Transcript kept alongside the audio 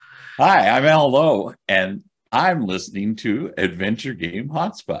Hi, I'm Al Lowe, and I'm listening to Adventure Game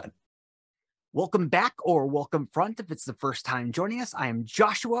Hotspot. Welcome back or welcome front if it's the first time joining us. I am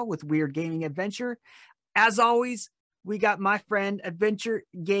Joshua with Weird Gaming Adventure. As always, we got my friend Adventure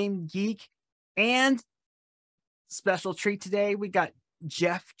Game Geek and special treat today. We got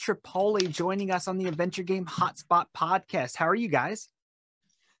Jeff Tripoli joining us on the Adventure Game Hotspot podcast. How are you guys?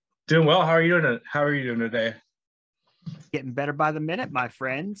 Doing well. How are you doing today? Getting better by the minute, my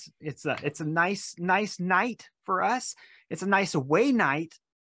friends. It's a nice night for us. It's a nice away night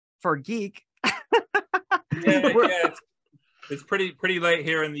for Geek. It's pretty late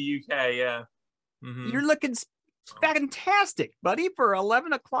here in the UK. Yeah, You're looking fantastic, buddy, for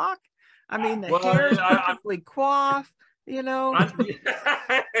 11 o'clock. I mean, the hair is perfectly coiffed. You know,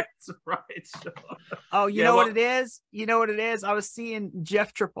 that's right. Oh, you know what it is? You know what it is? I was seeing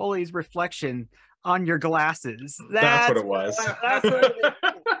Jeff Tripoli's reflection on your glasses. That's what it was. That's what it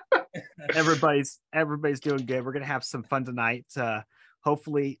is. Everybody's doing good. We're gonna have some fun tonight.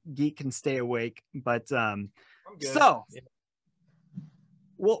 Hopefully, Geek can stay awake. But so yeah.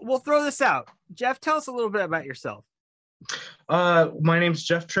 We'll throw this out. Jeff, tell us a little bit about yourself. My name's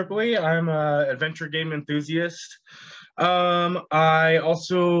Jeff Tripoli. I'm an adventure game enthusiast. I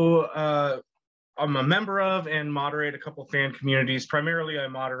also I'm a member of and moderate a couple fan communities. Primarily, I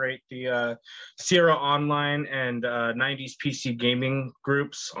moderate the Sierra Online and 90s PC gaming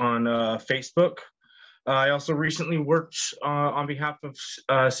groups on Facebook. I also recently worked on behalf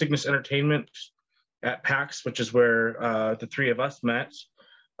of Cygnus Entertainment at PAX, which is where the three of us met.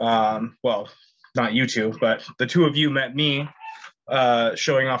 Well, not you two, but the two of you met me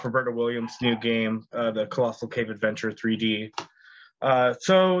showing off Roberta Williams' new game, the Colossal Cave Adventure 3D.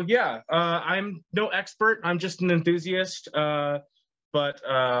 So yeah, I'm no expert. I'm just an enthusiast, but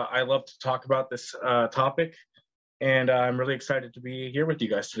I love to talk about this topic, and I'm really excited to be here with you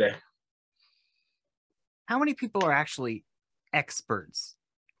guys today. How many people are actually experts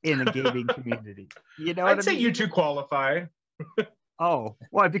in a gaming community? You know, I'd say you two qualify. Oh,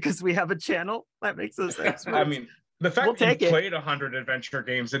 why? Because we have a channel that makes us experts. I mean, the fact that you've played 100 adventure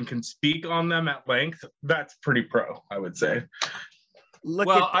games and can speak on them at length, that's pretty pro, I would say. Look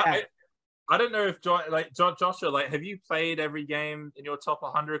at that. I don't know if Joshua, have you played every game in your top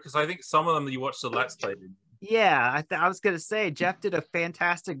 100? Because I think some of them you watched the Let's Play. Yeah, I was gonna say Jeff did a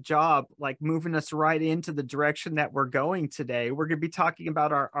fantastic job, moving us right into the direction that we're going today. We're gonna be talking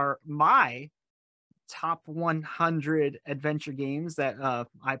about my top 100 adventure games that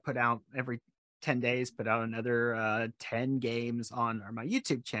I put out every 10 days. Put out another 10 games on my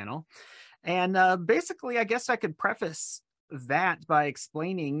YouTube channel, and basically, I guess I could preface that by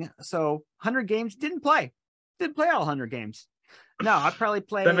explaining. So 100 games, didn't play all 100 games. No, I probably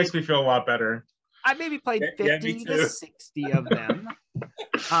played. That makes me feel a lot better. I maybe played 50 to 60 of them.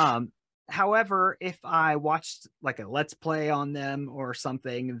 However, if I watched a Let's Play on them or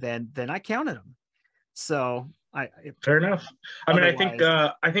something, then I counted them. So fair enough. I mean,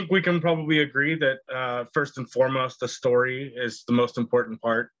 I think we can probably agree that first and foremost, the story is the most important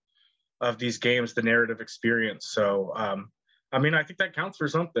part of these games, the narrative experience. So I mean, I think that counts for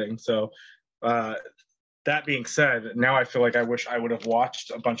something. So that being said, now I feel like I wish I would have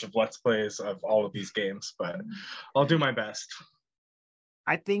watched a bunch of Let's Plays of all of these games, but I'll do my best.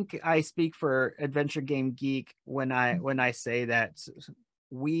 I think I speak for Adventure Game Geek when I say that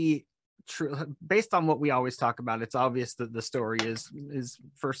based on what we always talk about, it's obvious that the story is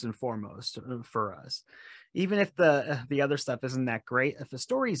first and foremost for us. Even if the other stuff isn't that great, if the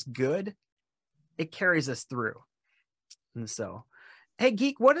story's good, it carries us through. And so, hey,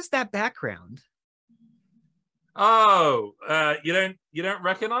 Geek, what is that background? Oh, you don't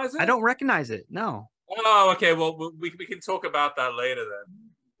recognize it? I don't recognize it. No. Oh, okay. Well, we can talk about that later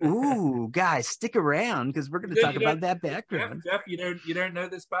then. Ooh, guys, stick around because we're going to talk about that background. Jeff, you don't know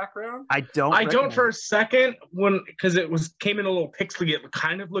this background? I don't for a second because it came in a little pixely. It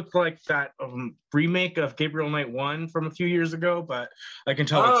kind of looked like that remake of Gabriel Knight 1 from a few years ago, but I can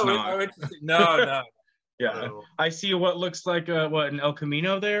tell it's not. Interesting. No. Yeah, no. I see what looks like an El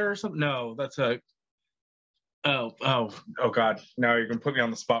Camino there or something. No, that's a. Oh God! Now you're gonna put me on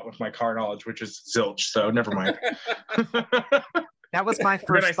the spot with my car knowledge, which is zilch. So never mind. That was my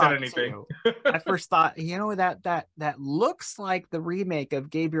first thought. Said anything. I first thought, that looks like the remake of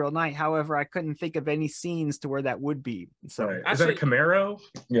Gabriel Knight. However, I couldn't think of any scenes to where that would be. So right. Is that a Camaro?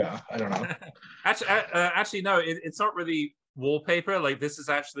 Yeah, I don't know. Actually, no. It's not really wallpaper. This is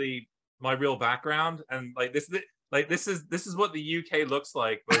actually my real background, and this is what the UK looks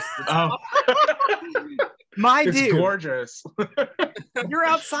like. Oh. My it's dude, gorgeous. You're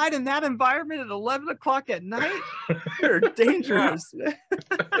outside in that environment at 11 o'clock at night. You're dangerous.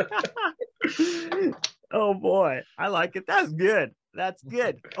 Oh boy, I like it. That's good. That's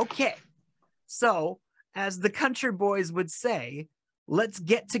good. Okay. So, as the country boys would say, let's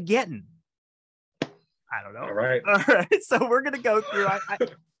get to getting. I don't know. All right. All right. So we're gonna go through.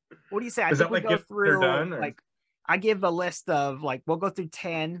 What do you say? I Is think that we like go if they're through done, or- like I give a list of like we'll go through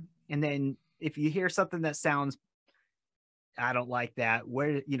 10, and then if you hear something that sounds I don't like that,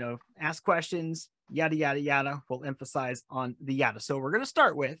 where ask questions, yada yada yada. We'll emphasize on the yada. So we're gonna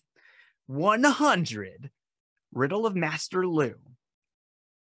start with 100 Riddle of Master Lu.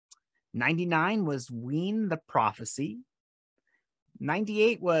 99 was Ween the Prophecy.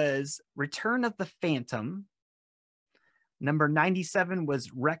 98 was Return of the Phantom. Number 97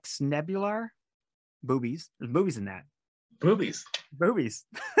 was Rex Nebular. Boobies. There's boobies in that. Boobies. Boobies.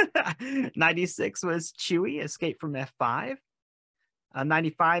 96 was Chewie, Escape from F5.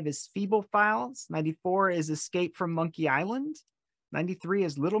 95 is Feeble Files. 94 is Escape from Monkey Island. 93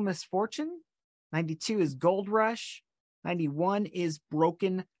 is Little Misfortune. 92 is Gold Rush. 91 is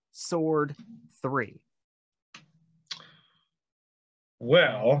Broken Sword 3.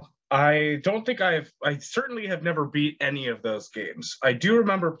 Well, I don't think I certainly have never beat any of those games. I do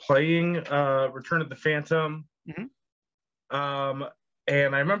remember playing Return of the Phantom. Mhm.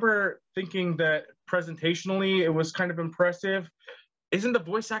 And I remember thinking that presentationally it was kind of impressive. Isn't the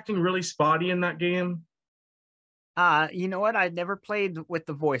voice acting really spotty in that game? You know what? I've never played with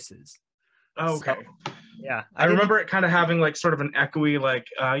the voices. Oh, okay. So, yeah. I remember it kind of having like sort of an echoey, like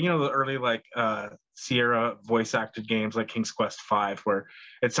the early like Sierra voice acted games like King's Quest V, where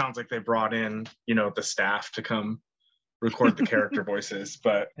it sounds like they brought in the staff to come record the character voices.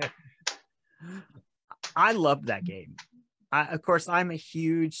 But I loved that game. Of course, I'm a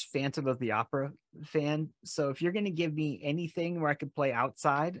huge Phantom of the Opera fan. So if you're going to give me anything where I could play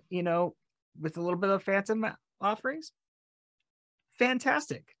outside, with a little bit of Phantom offerings,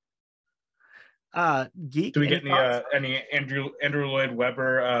 fantastic. Geek. do we get thoughts? any Andrew Lloyd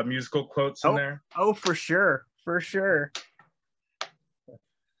Webber musical quotes in there? Oh, for sure, for sure.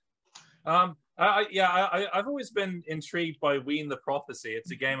 I've always been intrigued by Ween the Prophecy.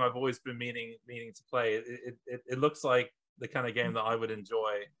 It's a game I've always been meaning to play. It looks like the kind of game that I would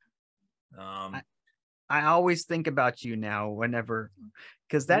enjoy. I always think about you now whenever,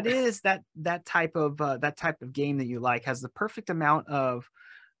 because that is that type of game that you like has the perfect amount of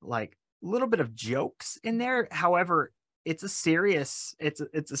like a little bit of jokes in there. However, it's a serious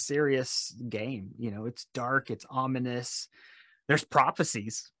game. It's dark, it's ominous. There's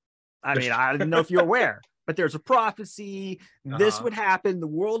prophecies. I mean, I don't know if you're aware, but there's a prophecy. This would happen, the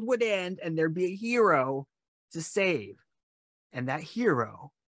world would end, and there'd be a hero to save. And that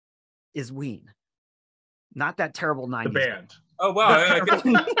hero is Ween. Not that terrible 90s. The band. Oh, wow.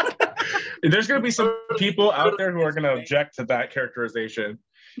 There's going to be some people out there who are going to object to that characterization.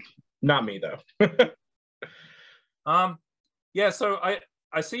 Not me, though. Yeah, so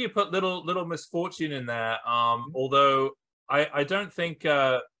I see you put Little Misfortune in there. Although I don't think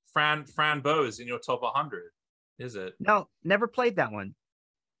Fran Bow is in your top 100, is it? No, never played that one.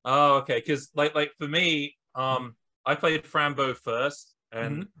 Oh, okay. Because like for me, I played Fran Bow first,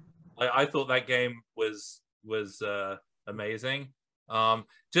 and I thought that game was amazing.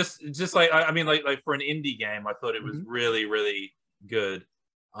 Just like I mean, like for an indie game, I thought it was really, really good.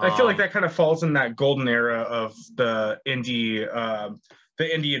 I feel like that kind of falls in that golden era of the indie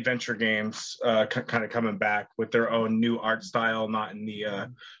adventure games kind of coming back with their own new art style, not in the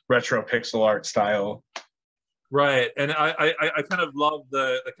retro pixel art style. Right, and I kind of love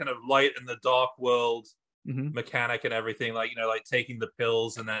the kind of light and the dark world mechanic and everything, like like taking the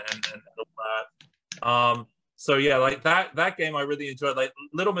pills and all that. So yeah, like that game I really enjoyed. Like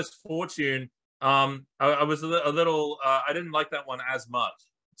Little Misfortune, I was a little I didn't like that one as much.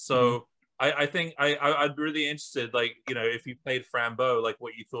 So I think I'd be really interested, like if you played Fran Bow, like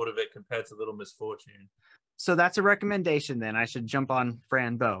what you thought of it compared to Little Misfortune. So that's a recommendation. Then I should jump on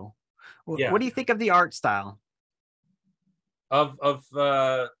Fran Bow. Yeah. What do you think of the art style? Of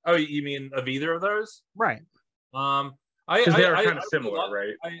oh, you mean of either of those? Right. Because they are kind of similar,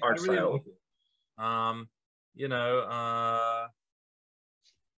 really right? Art really style. Like it.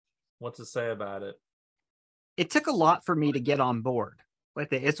 What to say about it? It took a lot for me to get on board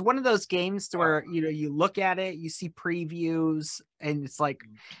with it. It's one of those games to where you look at it, you see previews, and it's like,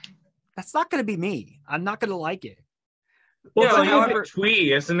 that's not going to be me. I'm not going to like it. Well, Yeah, it's a little bit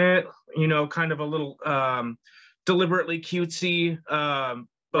twee, isn't it? Kind of a little deliberately cutesy, but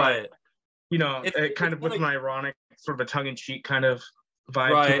right. it kind of with an ironic, sort of a tongue-in-cheek kind of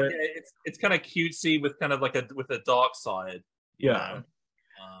vibe right. to it. It's kind of cutesy with kind of like a dark side. Yeah.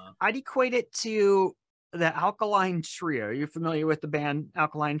 I'd equate it to the Alkaline Trio. Are you familiar with the band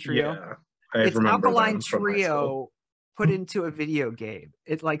Alkaline Trio? Yeah. I It's remember Alkaline them from high school. Trio put into a video game.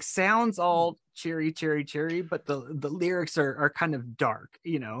 It like sounds all cheery, but the lyrics are kind of dark,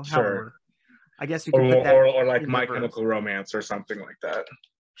 you know. Sure. However, I guess we can put that or like in My reverse. Chemical Romance or something like that.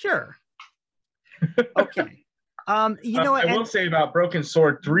 Sure. Okay. You know what? I will say about Broken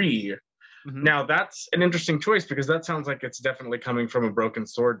Sword 3. Mhm. Now that's an interesting choice because that sounds like it's definitely coming from a Broken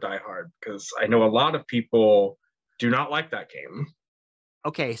Sword diehard, because I know a lot of people do not like that game.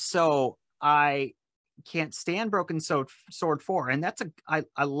 Okay, so I can't stand Broken Sword 4, and that's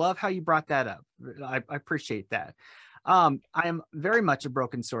I love how you brought that up. I appreciate that. I am very much a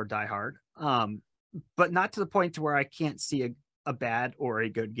Broken Sword diehard, but not to the point to where I can't see a bad or a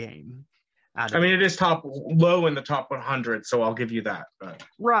good game. I mean, it is low in the top 100, so I'll give you that. But.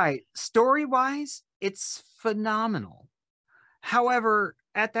 Right, story-wise, it's phenomenal. However,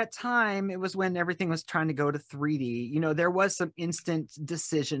 at that time, it was when everything was trying to go to 3D. You know, there was some instant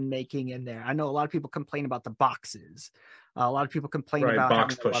decision making in there. I know a lot of people complain about the boxes. A lot of people complain about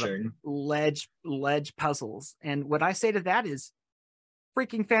box having a pushing, lot of ledge puzzles. And what I say to that is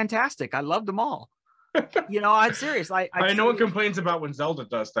freaking fantastic. I loved them all. You know, I'm serious. I no one complains about when Zelda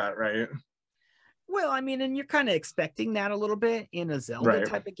does that, right? Well, I mean, and you're kind of expecting that a little bit in a Zelda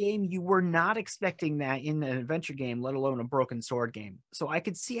type of game. You were not expecting that in an adventure game, let alone a Broken Sword game. So I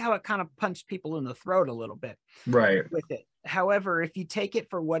could see how it kind of punched people in the throat a little bit with it. However, if you take it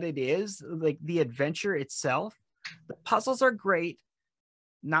for what it is, like the adventure itself, the puzzles are great,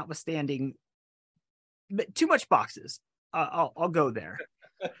 notwithstanding but too much boxes. I'll go there.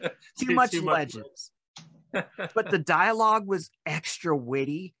 Too much legends. But the dialogue was extra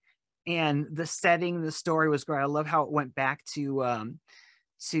witty. And the setting, the story was great. I love how it went back to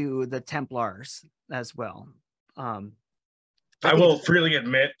the Templars as well. I will freely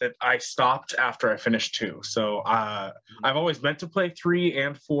admit that I stopped after I finished 2. So I've always meant to play 3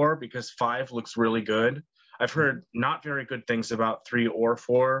 and 4 because 5 looks really good. I've heard not very good things about 3 or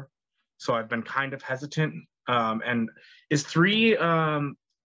 4, so I've been kind of hesitant. And is 3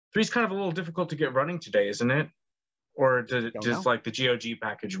 3's kind of a little difficult to get running today, isn't it? Or does like the GOG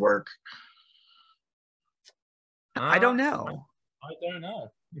package work? I don't know. I don't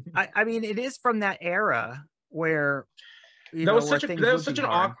know. I mean, it is from that era where that was such an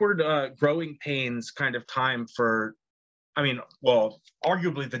awkward growing pains kind of time for, I mean, well,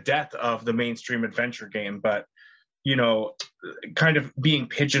 arguably the death of the mainstream adventure game, but you know, kind of being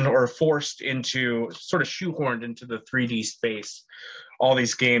pigeoned or forced into, sort of shoehorned into the 3D space. All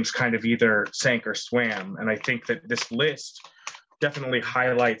these games kind of either sank or swam. And I think that this list definitely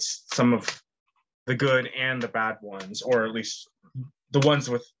highlights some of the good and the bad ones, or at least the ones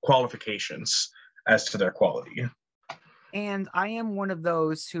with qualifications as to their quality. And I am one of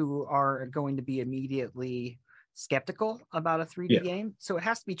those who are going to be immediately skeptical about a 3D game. So it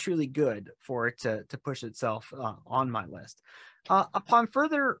has to be truly good for it to push itself on my list. Upon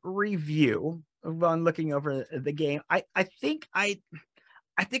further review, on looking over the game, I think I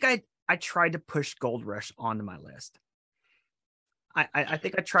tried to push Gold Rush onto my list. I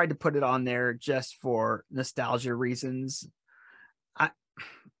think I tried to put it on there just for nostalgia reasons.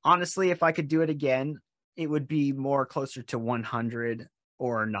 Honestly, if I could do it again, it would be more closer to 100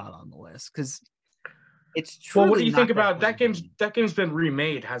 or not on the list, because it's truly. Well, what do you think about that game? That game's been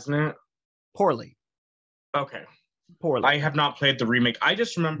remade, hasn't it? Poorly. Okay. Poorly. I have not played the remake. I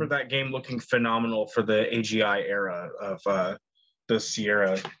just remember that game looking phenomenal for the AGI era of the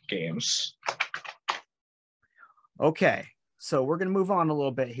Sierra games. Okay, so we're going to move on a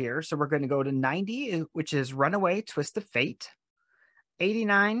little bit here. So we're going to go to 90, which is Runaway Twist of Fate.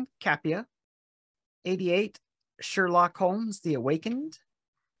 89, Capia. 88, Sherlock Holmes, The Awakened.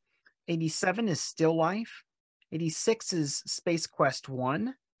 87 is Still Life. 86 is Space Quest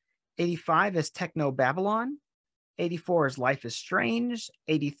 1. 85 is Techno Babylon. 84 is Life is Strange.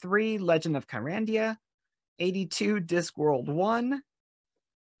 83, Legend of Kyrandia. 82, Discworld 1.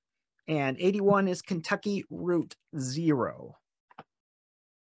 And 81 is Kentucky Route 0.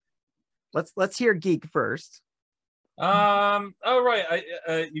 Let's hear Geek first. Oh right,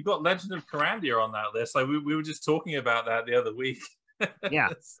 you got Legend of Kyrandia on that list. Like we were just talking about that the other week. Yeah.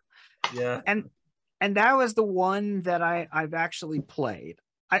 Yeah. And that was the one that I've actually played.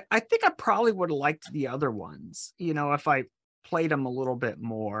 I think I probably would have liked the other ones, you know, if I played them a little bit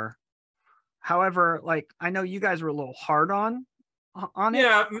more. However, like, I know you guys were a little hard on it.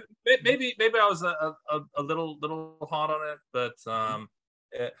 Yeah, maybe I was a little hard on it, but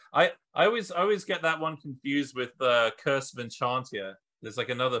I always get that one confused with Curse of Enchantia. There's like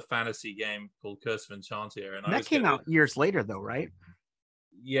another fantasy game called Curse of Enchantia, and that came out years later, though, right?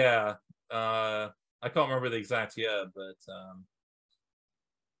 Yeah, I can't remember the exact year, but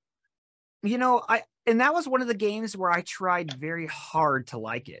You know, and that was one of the games where I tried very hard to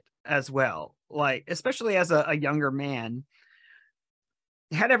like it as well. Like, especially as a younger man,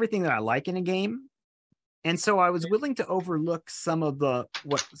 it had everything that I like in a game. And so I was willing to overlook some of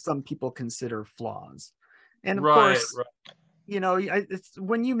what some people consider flaws. And of course, you know, it's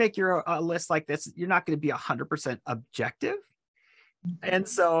when you make your a list like this, you're not going to be 100% objective. And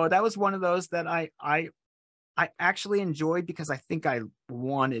so that was one of those that I actually enjoyed because I think I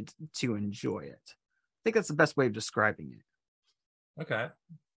wanted to enjoy it. I think that's the best way of describing it. Okay.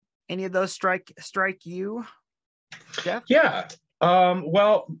 Any of those strike you, Jeff? Yeah.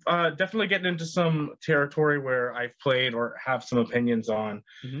 Definitely getting into some territory where I've played or have some opinions on.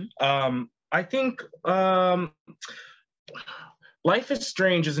 Mm-hmm. I think Life is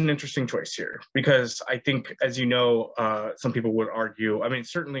Strange is an interesting choice here because I think, as you know, some people would argue, I mean,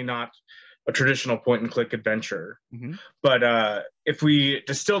 certainly not a traditional point and click adventure, Mm-hmm. but if we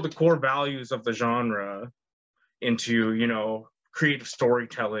distill the core values of the genre into, you know, creative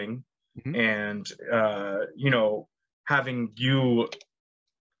storytelling, Mm-hmm. and, you know, having you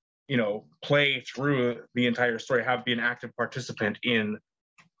know, play through the entire story, be an active participant in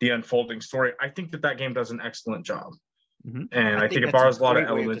the unfolding story, I think that game does an excellent job. Mm-hmm. And I think it borrows a lot of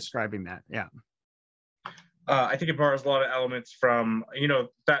elements. Describing that, yeah. I think it borrows a lot of elements from, you know,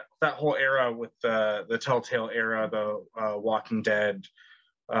 that whole era with the Telltale era, the Walking Dead,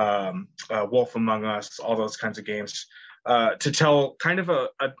 Wolf Among Us, all those kinds of games, to tell kind of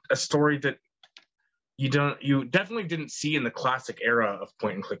a story that you definitely didn't see in the classic era of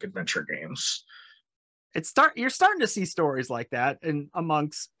point and click adventure games. You're starting to see stories like that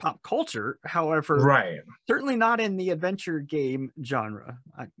amongst pop culture. However, right, certainly not in the adventure game genre.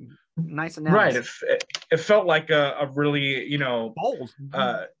 Nice analysis. Right. It felt like a really, you know, bold,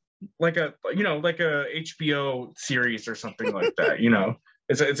 like a HBO series or something like that. You know,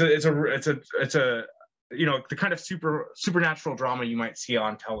 it's a you know, the kind of supernatural drama you might see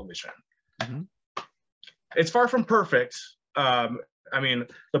on television. Mm-hmm. It's far from perfect. I mean,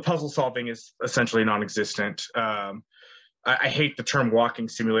 the puzzle solving is essentially non-existent. I hate the term walking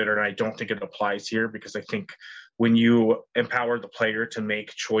simulator, and I don't think it applies here because I think when you empower the player to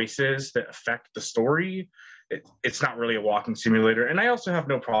make choices that affect the story, it's not really a walking simulator. And I also have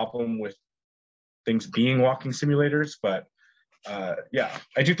no problem with things being walking simulators, but yeah,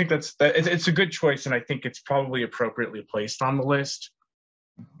 I do think it's a good choice, and I think it's probably appropriately placed on the list.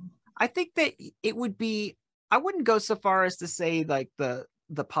 I think that it would be, I wouldn't go so far as to say like the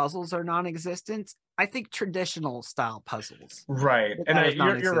puzzles are non-existent. I think traditional style puzzles. Right. And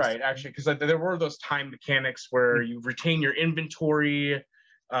you're right, actually, because there were those time mechanics where you retain your inventory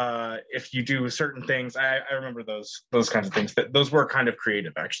if you do certain things. I remember those kinds of things. Those were kind of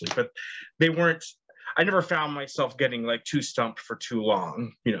creative, actually, but they weren't. I never found myself getting like too stumped for too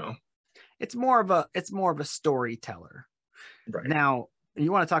long, you know. It's more of a storyteller. Right. Now,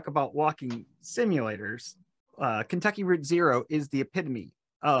 you want to talk about walking simulators. Kentucky Route Zero is the epitome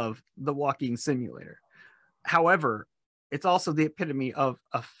of the walking simulator. However, it's also the epitome of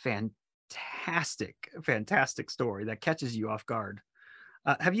a fantastic story that catches you off guard.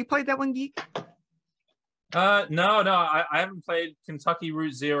 Have you played that one, Geek? No, I haven't played Kentucky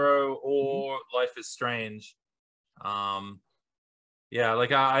Route Zero or Life is Strange. Yeah,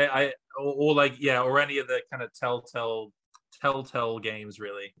 like or any of the kind of Telltale games,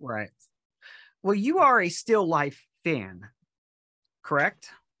 really. Right. Well, you are a Still Life fan,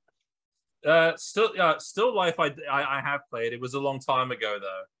 correct? Still Life I have played. It was a long time ago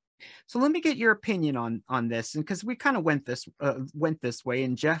though. So let me get your opinion on this, and because we kind of went this way,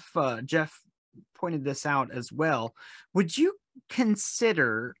 and Jeff pointed this out as well. Would you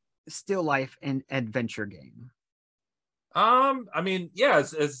consider Still Life an adventure game? I mean, yeah,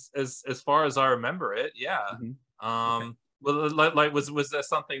 as far as I remember it, yeah. Mm-hmm. Okay. Well, like was there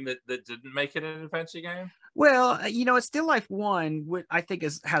something that didn't make it an adventure game? Well, you know, Still Life 1, I think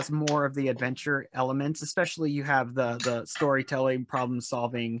has more of the adventure elements, especially you have the storytelling, problem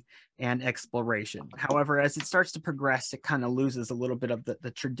solving, and exploration. However, as it starts to progress, it kind of loses a little bit of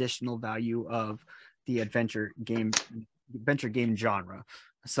the traditional value of the adventure game genre.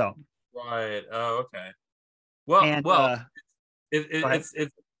 So right. Oh, okay. Well,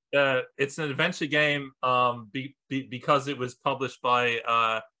 it's an adventure game because it was published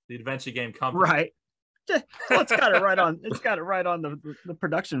by the Adventure Game Company. Right. Well, it's got it right on. It's got it right on the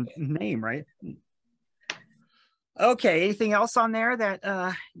production name, right? Okay. Anything else on there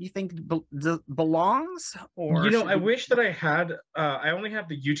that you think belongs? Or you know, I wish that I had. I only have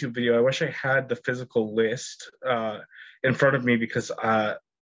the YouTube video. I wish I had the physical list in front of me because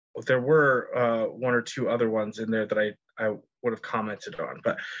there were one or two other ones in there that I would have commented on.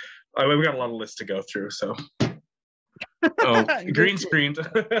 But We got a lot of lists to go through, so. Oh, green screened.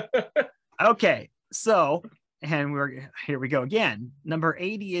 Okay, so, and here we go again. Number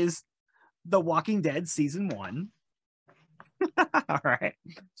 80 is The Walking Dead Season 1. All right.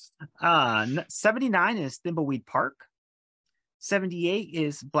 79 is Thimbleweed Park. 78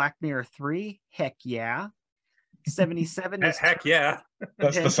 is Black Mirror 3. Heck yeah. 77 is Heck yeah.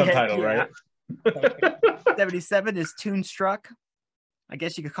 That's the subtitle, yeah. right? 77 is Toonstruck. I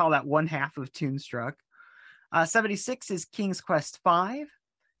guess you could call that one half of Toonstruck. 76 is King's Quest 5.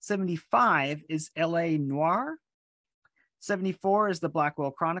 75 is L.A. Noire. 74 is The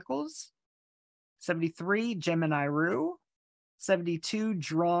Blackwell Chronicles. 73, Gemini Rue. 72,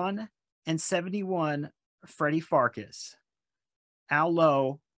 Drawn. And 71, Freddy Farkas. Al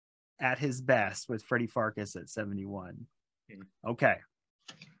Lowe at his best with Freddy Farkas at 71. Okay.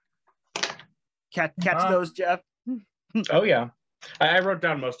 Catch those, Jeff? Oh, yeah. I wrote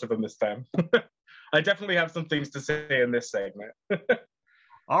down most of them this time. I definitely have some things to say in this segment.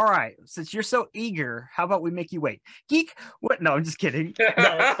 All right. Since you're so eager, how about we make you wait? Geek? What? No, I'm just kidding. No,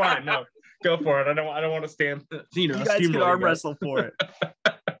 it's fine. No, go for it. I don't want to stand. You guys can arm wrestle for it.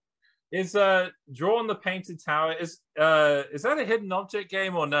 Is Draw on the Painted Tower, is that a hidden object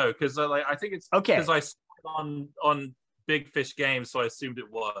game or no? Because I think it's okay. Because I saw it on Big Fish Games, so I assumed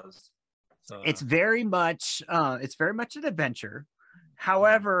it was. So, it's very much an adventure.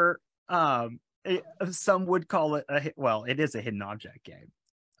 However, some would call it it is a hidden object game.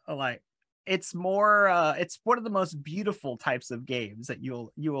 Like it's more it's one of the most beautiful types of games that you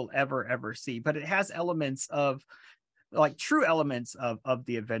will ever see, but it has elements of like true elements of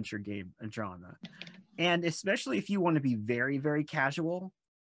the adventure game genre. And especially if you want to be very, very casual,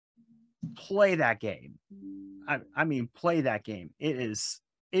 play that game. I mean, play that game. It is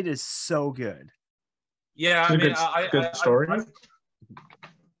so good. Yeah, I mean, good story.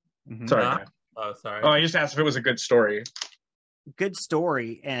 Sorry. Oh, sorry. Oh, I just asked if it was a good story. Good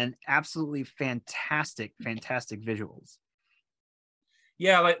story and absolutely fantastic visuals.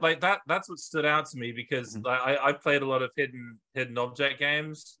 Yeah, like that's what stood out to me because I played a lot of hidden object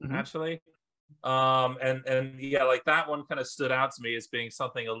games actually, and yeah, like that one kind of stood out to me as being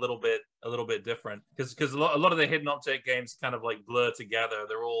something a little bit different because a lot of the hidden object games kind of like blur together.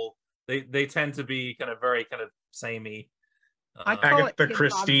 They're all they tend to be kind of very kind of samey. I call Agatha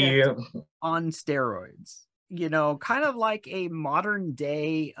Christie on steroids. You know, kind of like a modern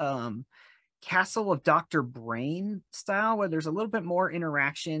day Castle of Dr. Brain style, where there's a little bit more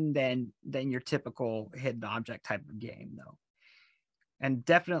interaction than your typical hidden object type of game, though. And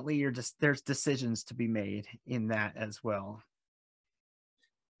definitely there's decisions to be made in that as well.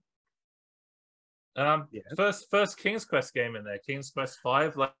 First King's Quest game in there, King's Quest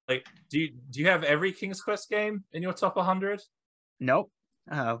 5. Like do you have every King's Quest game in your top 100? Nope.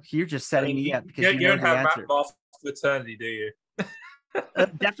 You're just setting me up because you don't have Master of Eternity, do you?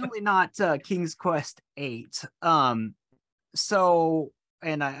 Definitely not King's Quest 8. So,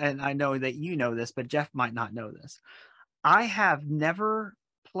 and I know that you know this, but Jeff might not know this. I have never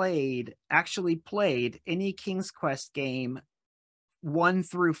actually played any King's Quest game 1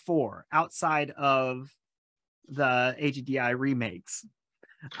 through 4 outside of the AGDI remakes.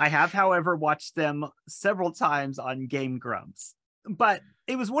 I have, however, watched them several times on Game Grumps. But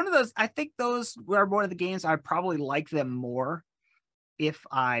it was one of those, I think those were one of the games I probably like them more if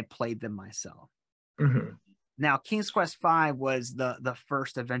I played them myself. Now, King's Quest V was the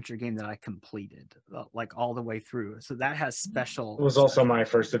first adventure game that I completed, like all the way through. So that has special. It was also my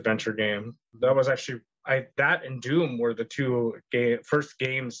first adventure game. That was actually that and Doom were the two first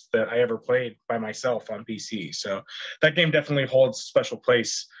games that I ever played by myself on PC. So that game definitely holds a special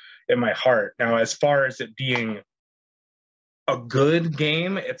place in my heart. Now, as far as it being a good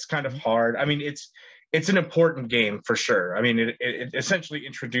game, it's kind of hard. I mean, it's an important game for sure. I mean, it essentially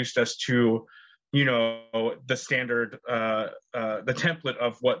introduced us to, you know, the standard, the template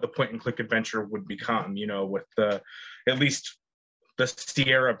of what the point and click adventure would become, you know, with at least the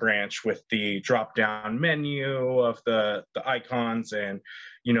Sierra branch with the drop down menu of the icons and,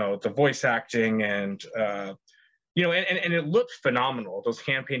 you know, the voice acting and, you know, and it looked phenomenal. Those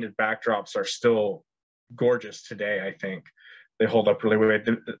hand painted backdrops are still gorgeous today, I think. They hold up really well.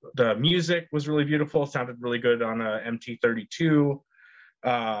 The music was really beautiful. Sounded really good on a MT32.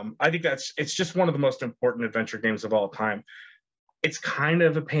 I think it's just one of the most important adventure games of all time. It's kind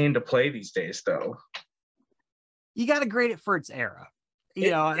of a pain to play these days, though. You got to grade it for its era,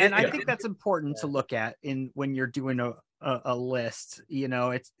 you know, and I think that's important to look at when you're doing a list. You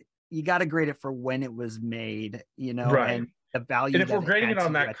know, you got to grade it for when it was made, you know, right. And the value. And if we're grading it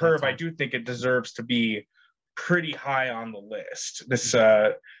on that curve, I do think it deserves to be pretty high on the list. This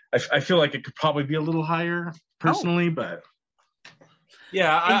I feel like it could probably be a little higher personally, but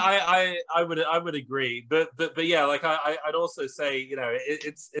yeah, I would agree, but yeah, like I'd also say, you know,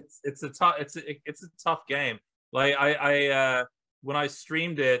 it's a tough it's a tough game. Like I when I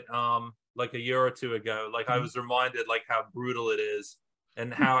streamed it like a year or two ago, like I was reminded like how brutal it is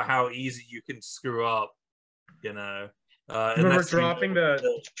and how easy you can screw up, you know. Remember dropping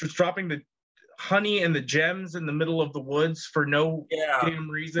the honey and the gems in the middle of the woods for no damn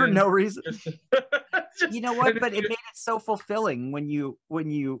reason. For no reason. Just, you know what? But it made it so fulfilling when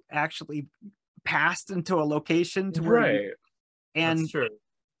you actually passed into a location to where you, and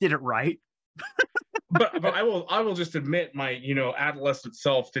did it right. but I will just admit my, you know, adolescent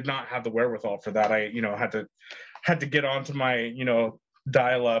self did not have the wherewithal for that. I, you know, had to get onto my, you know,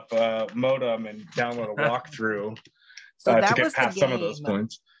 dial-up modem and download a walkthrough to get past some of those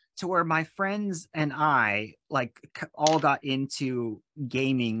points. To where my friends and I like all got into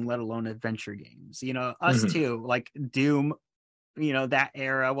gaming, let alone adventure games. You know, us too, like Doom, you know, that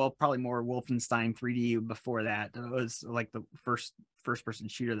era. Well, probably more Wolfenstein 3D before that. It was like the first person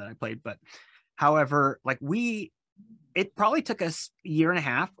shooter that I played. But however, like it probably took us a year and a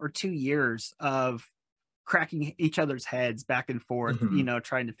half or 2 years of cracking each other's heads back and forth, you know,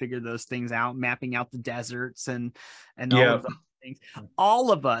 trying to figure those things out, mapping out the deserts and all of those things.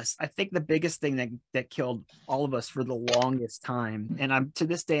 All of us, I think the biggest thing that killed all of us for the longest time, and I'm to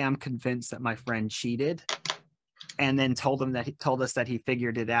this day I'm convinced that my friend cheated and then told us that he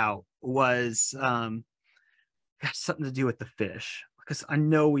figured it out, was got something to do with the fish. Because I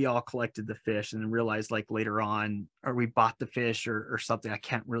know we all collected the fish and then realized like later on, or we bought the fish or something. I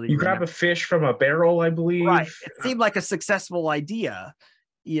can't really remember. Grab a fish from a barrel, I believe. Right. It seemed like a successful idea,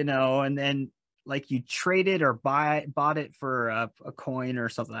 you know, and then like you traded or bought it for a coin or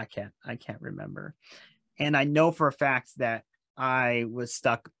something. I can't remember. And I know for a fact that I was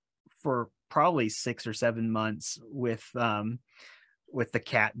stuck for probably 6 or 7 months with the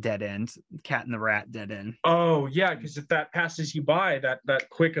cat and the rat dead end. Oh yeah, because if that passes you by, that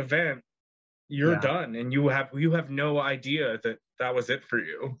quick event, you're done, and you have no idea that was it for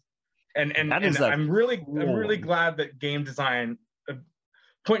you. And I'm really glad that game design,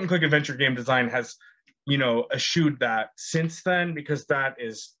 point and click adventure game design, has, you know, eschewed that since then, because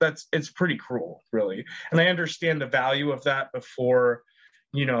it's pretty cruel, really. And I understand the value of that before,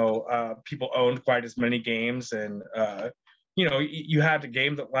 you know, people owned quite as many games, and you know, you had a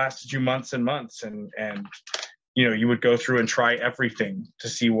game that lasted you months and months, and you know, you would go through and try everything to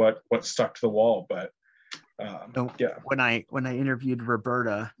see what stuck to the wall. But yeah, when I interviewed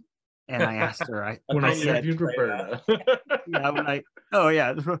Roberta and I asked her, when I interviewed Roberta, no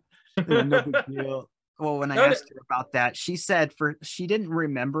big deal. Well, when I asked her about that, she said she didn't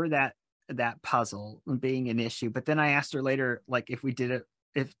remember that puzzle being an issue. But then I asked her later, like if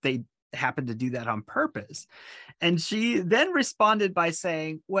they happened to do that on purpose, and she then responded by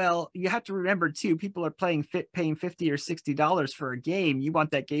saying, well, you have to remember too, people are paying $50 or $60 for a game. You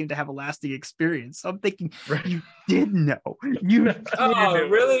want that game to have a lasting experience. So I'm thinking, you did know.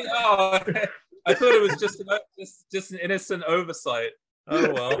 Really? I thought it was just an innocent oversight.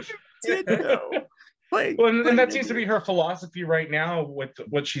 Oh well. You did know. And that seems to be her philosophy right now with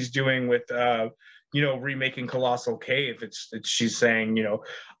what she's doing with you know, remaking Colossal Cave. She's saying, you know,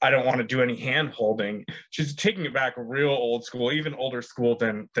 I don't want to do any hand holding. She's taking it back real old school, even older school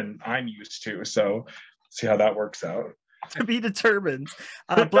than I'm used to. So see how that works out. To be determined.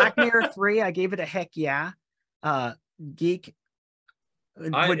 Black Mirror 3, I gave it a heck yeah. Geek. I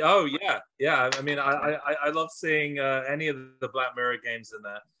mean, I love seeing any of the Black Mirror games in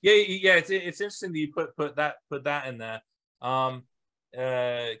there. Yeah. It's interesting that you put that in there.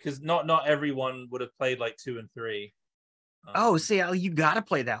 Because not everyone would have played like 2 and 3. See, you got to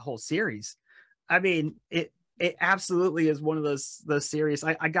play that whole series. I mean, it absolutely is one of those series.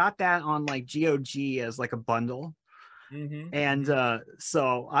 I got that on like GOG as like a bundle, and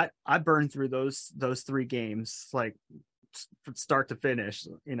so I burned through those 3 games like start to finish.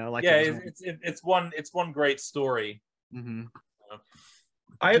 You know, like it's one great story.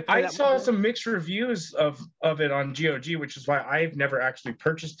 I saw some mixed reviews of it on GOG, which is why I've never actually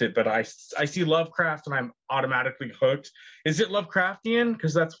purchased it. But I see Lovecraft and I'm automatically hooked. Is it Lovecraftian?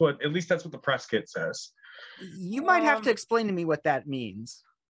 Because at least that's what the press kit says. You might have to explain to me what that means.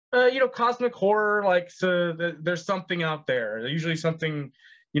 You know, cosmic horror, like, so there's something out there. Usually something,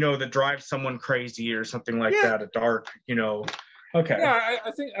 you know, that drives someone crazy or something like that. A dark, you know. Okay. Yeah,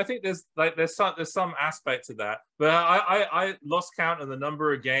 I think there's some aspect to that, but I lost count of the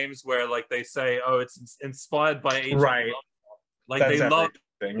number of games where like they say, oh, it's inspired by H.P. Right. Like that's they love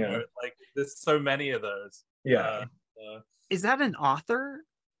it. Yeah. Like there's so many of those. Yeah. Is that an author?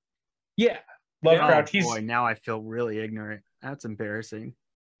 Yeah, Lovecraft. Oh boy, now I feel really ignorant. That's embarrassing.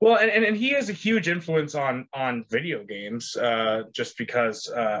 Well, and he has a huge influence on video games, just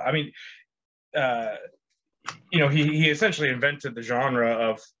because I mean, he essentially invented the genre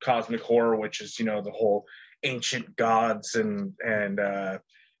of cosmic horror, which is the whole ancient gods and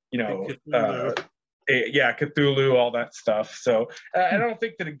Cthulhu, all that stuff. So I don't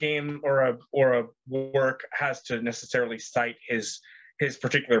think that a game or a work has to necessarily cite his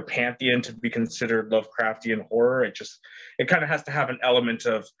particular pantheon to be considered Lovecraftian horror. It kind of has to have an element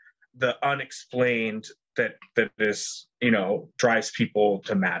of the unexplained that is drives people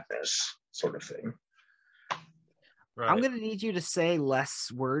to madness, sort of thing. Right. I'm gonna need you to say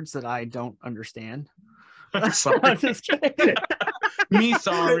less words that I don't understand. Sorry. I'm just kidding. Me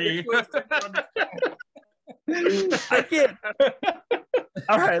sorry. I can't.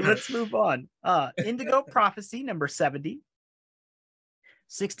 All right, let's move on. Indigo Prophecy number 70.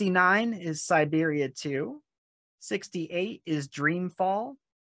 69 is Siberia 2. 68 is Dreamfall.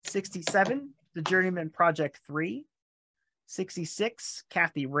 67, The Journeyman Project 3. 66,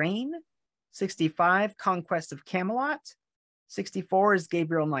 Kathy Rain. 65, Conquest of Camelot. 64 is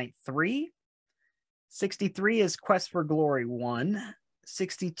Gabriel Knight 3. 63 is Quest for Glory 1.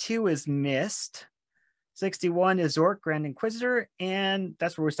 62 is Myst. 61 is Zork Grand Inquisitor, and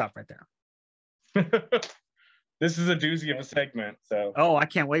that's where we stop right there. This is a doozy of a segment, so. Oh, I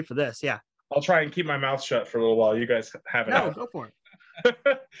can't wait for this. Yeah. I'll try and keep my mouth shut for a little while. You guys have it out. Go for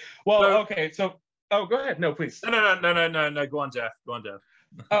it. Well, okay. So, go ahead. No, please. No. Go on, Jeff.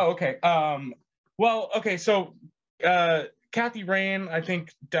 Oh, okay. Well, okay. So, Kathy Rain, I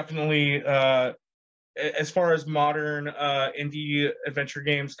think definitely, as far as modern indie adventure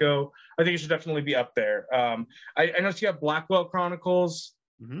games go, I think it should definitely be up there. I know you have Blackwell Chronicles.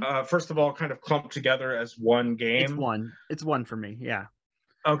 Mm-hmm. First of all, kind of clumped together as one game. It's one for me. Yeah.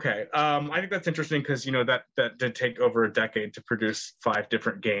 Okay. I think that's interesting because that did take over a decade to produce 5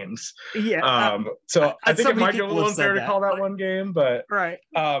 different games. Yeah. So I think it might be a little unfair to call that one game, but right.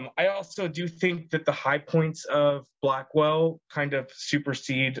 I also do think that the high points of Blackwell kind of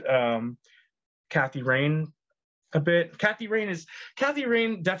supersede Kathy Rain a bit. Kathy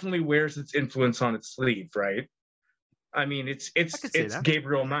Rain definitely wears its influence on its sleeve, right? I mean, it's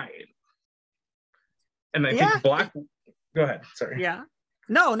Gabriel Knight, and I think Go ahead. Sorry. Yeah.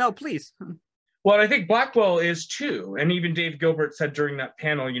 No, please. Well, I think Blackwell is too, and even Dave Gilbert said during that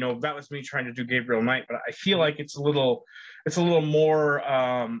panel, that was me trying to do Gabriel Knight, but I feel like it's a little more.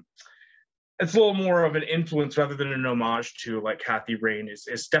 It's a little more of an influence rather than an homage to like Kathy Rain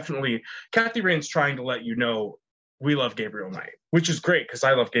is definitely. Kathy Rain's trying to let you know we love Gabriel Knight, which is great because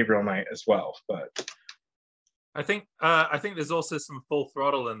I love Gabriel Knight as well. But I think there's also some Full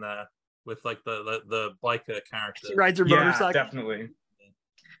Throttle in there with like the biker character. She rides her motorcycle. Definitely.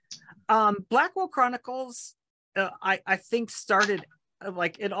 Blackwell Chronicles, I think started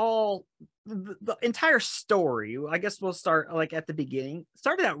like it all. The entire story, I guess we'll start like at the beginning.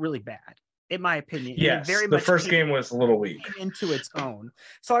 Started out really bad, in my opinion. Yes, the first game was a little weak. Came into its own.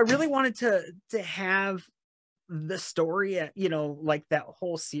 So I really wanted to have the story, like that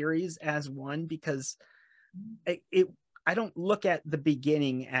whole series as one, because I don't look at the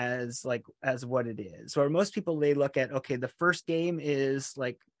beginning as what it is. Or most people, they look at, okay, the first game is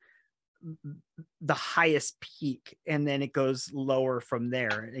like the highest peak, and then it goes lower from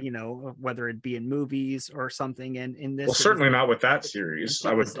there, whether it be in movies or something. And in this, certainly not with that series.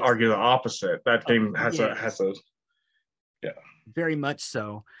 I would argue the opposite. That game has a very much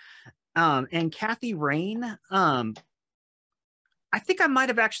so. And Kathy Rain, I think I might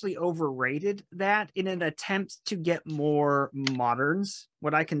have actually overrated that in an attempt to get more moderns,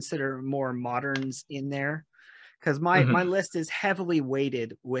 what I consider more moderns in there. Because my list is heavily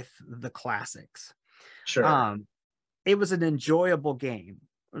weighted with the classics. Sure. It was an enjoyable game,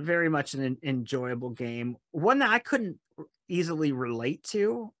 very much an enjoyable game. One that I couldn't easily relate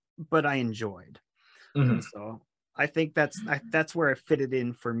to, but I enjoyed. Mm-hmm. So I think that's where it fitted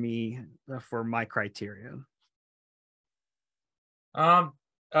in for me, for my criteria. So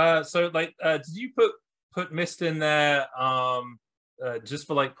like, did you put Myst in there just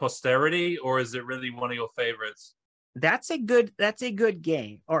for like posterity, or is it really one of your favorites? That's a good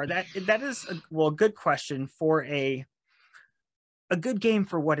game, or that is a good question for a good game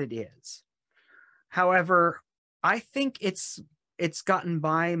for what it is. However, I think it's gotten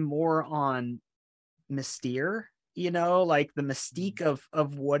by more on Mystere, like the mystique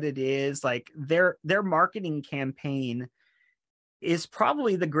of what it is. Like their marketing campaign is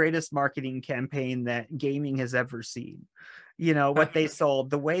probably the greatest marketing campaign that gaming has ever seen. What they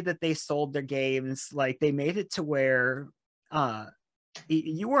sold, the way that they sold their games, like they made it to where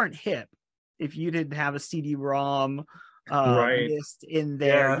you weren't hip if you didn't have a CD-ROM Right. Myst in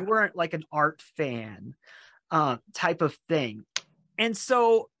there. Yeah. You weren't like an art fan type of thing. And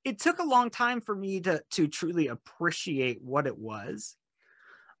so it took a long time for me to truly appreciate what it was.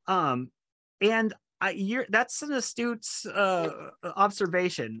 And that's an astute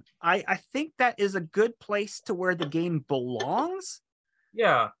observation. I think that is a good place to where the game belongs.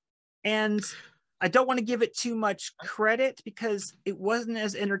 Yeah. And I don't want to give it too much credit because it wasn't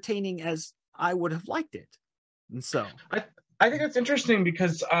as entertaining as I would have liked it. And so I think that's interesting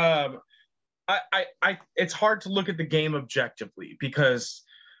because it's hard to look at the game objectively because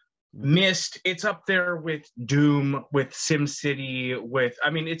Myst, it's up there with Doom, with SimCity,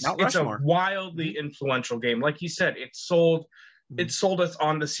 it's a wildly influential game. Like you said, it sold us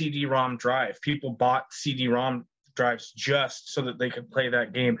on the CD-ROM drive. People bought CD-ROM drives just so that they could play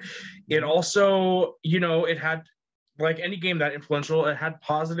that game. It also, it had, like any game that influential, it had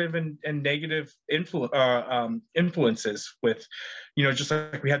positive and negative influences with, just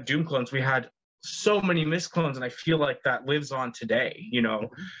like we had Doom clones, we had so many Myst clones, and I feel like that lives on today,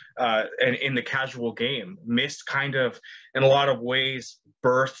 and in the casual game. Myst kind of, in a lot of ways,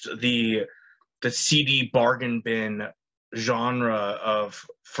 birthed the CD bargain bin genre of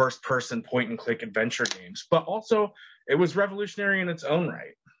first-person point-and-click adventure games, but also it was revolutionary in its own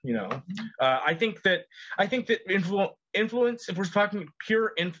right. I think that influence, if we're talking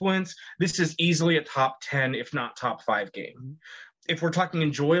pure influence, this is easily a top 10, if not top 5 game. If we're talking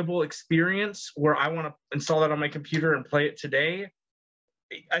enjoyable experience where I want to install that on my computer and play it today,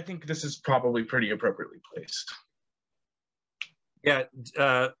 I think this is probably pretty appropriately placed. Yeah,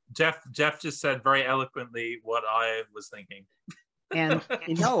 Jeff just said very eloquently what I was thinking. And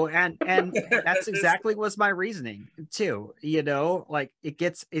and that's exactly was my reasoning too. Like it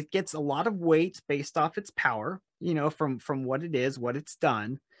gets a lot of weight based off its power, from what it is, what it's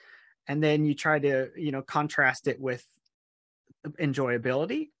done, and then you try to contrast it with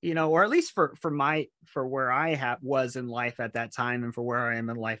enjoyability, or at least for where I was in life at that time and for where I am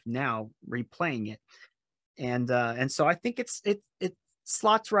in life now, replaying it. And so I think it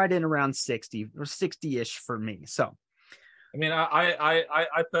slots right in around 60 or 60-ish for me. So I mean, I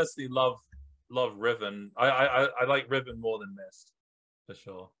personally love Riven. I like Riven more than Myst, for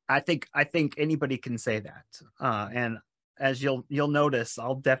sure. I think anybody can say that. And as you'll notice,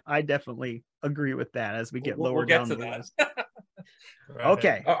 I definitely agree with that as we get lower down the list. Right.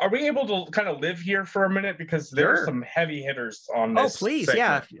 Okay. Are we able to kind of live here for a minute? Because there's some heavy hitters on this. Oh, please.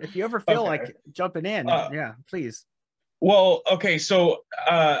 segment. Yeah. If you ever feel like jumping in, yeah, please. Well, okay. So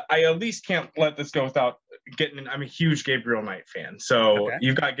I at least can't let this go without getting in. I'm a huge Gabriel Knight fan. So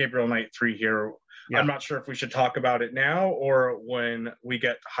you've got Gabriel Knight 3 here. Yeah. I'm not sure if we should talk about it now or when we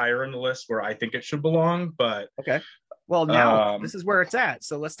get higher in the list where I think it should belong, but okay. Well, now this is where it's at.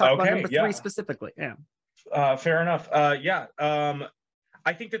 So let's talk about number 3 specifically. Yeah. Fair enough.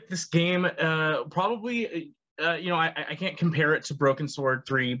 I think that this game probably, I can't compare it to Broken Sword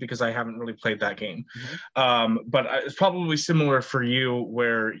 3 because I haven't really played that game. But it's probably similar for you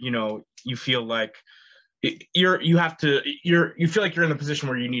where, you feel like you feel like you're in the position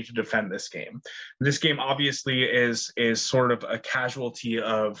where you need to defend this game. This game obviously is sort of a casualty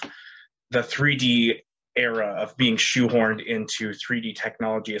of the 3D era of being shoehorned into 3D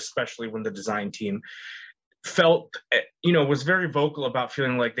technology, especially when the design team felt, was very vocal about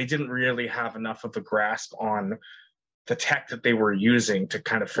feeling like they didn't really have enough of a grasp on the tech that they were using to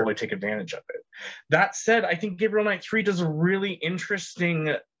kind of fully take advantage of it. That said, I think Gabriel Knight 3 does a really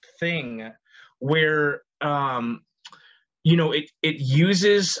interesting thing where it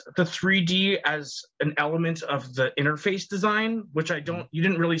uses the 3D as an element of the interface design, which you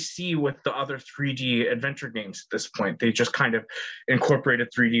didn't really see with the other 3D adventure games at this point. They just kind of incorporated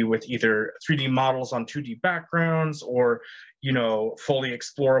 3D with either 3D models on 2D backgrounds or, fully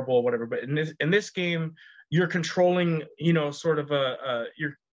explorable, whatever. But in this game, you're controlling, you're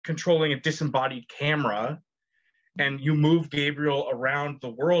controlling a disembodied camera, and you move Gabriel around the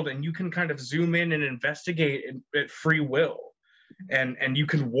world, and you can kind of zoom in and investigate at free will. And you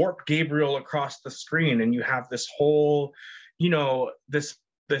can warp Gabriel across the screen, and you have this whole, this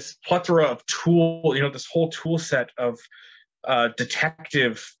plethora of this whole tool set of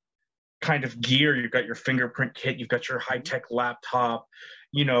detective kind of gear. You've got your fingerprint kit, you've got your high-tech laptop,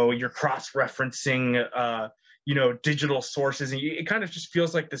 you're cross-referencing digital sources, and it kind of just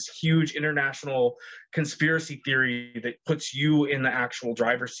feels like this huge international conspiracy theory that puts you in the actual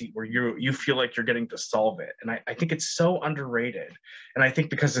driver's seat where you feel like you're getting to solve it. And I think it's so underrated. And I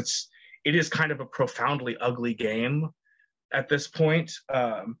think because it is kind of a profoundly ugly game at this point,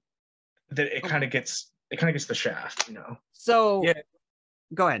 that it kind of gets the shaft, So yeah.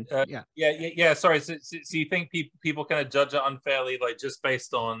 Go ahead. Yeah. Yeah. Sorry. So you think people kind of judge it unfairly, like just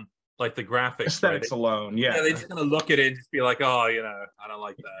based on like the graphics, aesthetics right? alone? Yeah. They're just gonna look at it and just be like, oh, I don't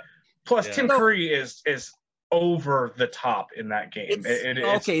like that. Plus, Tim Curry is over the top in that game.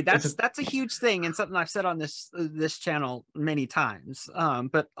 Okay, that's a huge thing and something I've said on this channel many times.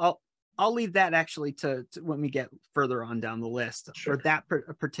 But I'll leave that actually to when we get further on down the list for that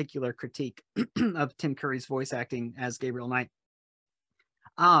particular critique of Tim Curry's voice acting as Gabriel Knight.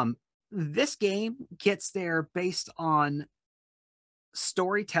 This game gets there based on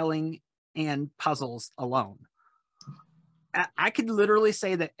storytelling and puzzles alone. I could literally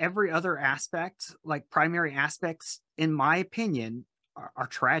say that every other aspect, like primary aspects, in my opinion, are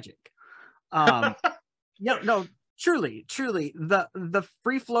tragic. No, truly, the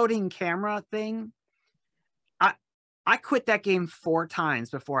free floating camera thing. I quit that game 4 times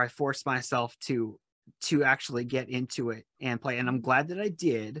before I forced myself to actually get into it and play, and I'm glad that I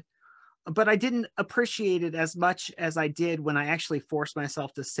did. But I didn't appreciate it as much as I did when I actually forced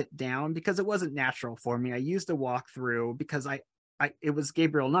myself to sit down, because it wasn't natural for me. I used a walkthrough because it was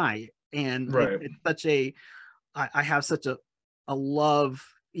Gabriel Knight, and it's such a, I have such a love,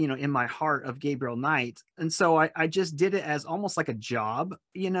 in my heart of Gabriel Knight. And so I just did it as almost like a job,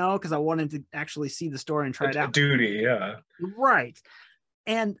 because I wanted to actually see the story and try it out. A duty, yeah. Right.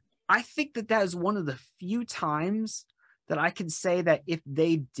 And I think that is one of the few times that I can say that if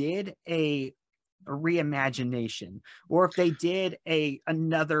they did a reimagination, or if they did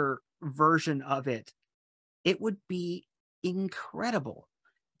another version of it, it would be incredible.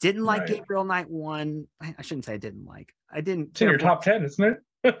 Didn't like Gabriel Knight 1. I shouldn't say I didn't like. I didn't. It's in your top 10, isn't it?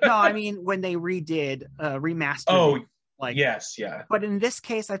 No, I mean when they remastered. Oh, it, like yes, yeah. But in this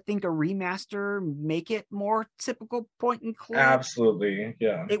case, I think a remaster make it more typical point and click. Absolutely,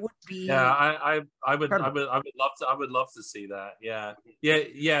 yeah. It would be. Yeah, I would love to see that. Yeah.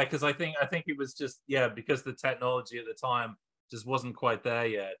 Because I think it was just because the technology at the time just wasn't quite there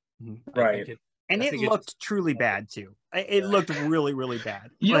yet. Right. And it looked truly bad too. It looked really, really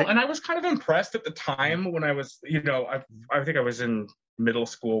bad. And I was kind of impressed at the time when I was, I think I was in middle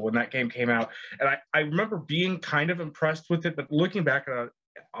school when that game came out, and I remember being kind of impressed with it. But looking back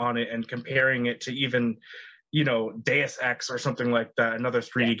on it and comparing it to even, Deus Ex or something like that, another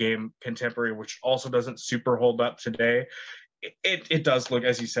 3D game contemporary, which also doesn't super hold up today, it does look,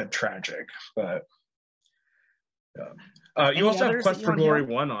 as you said, tragic. But you also have Quest for Glory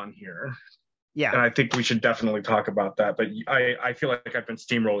 1 on here. Yeah. And I think we should definitely talk about that. But I feel like I've been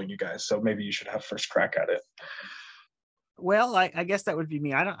steamrolling you guys, so maybe you should have first crack at it. Well, I guess that would be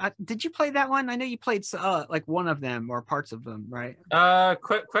me. Did you play that one? I know you played like one of them or parts of them, right?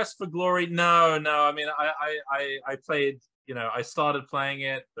 Quest for Glory. No. I mean, I played. I started playing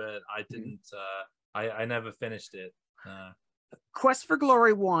it, but I didn't. I never finished it. Quest for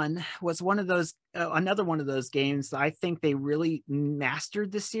Glory 1 was one of those, another one of those games that I think they really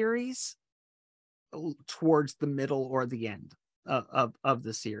mastered the series towards the middle or the end of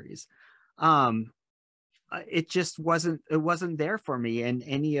the series. It just wasn't there for me in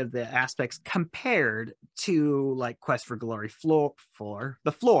any of the aspects compared to like Quest for Glory Quest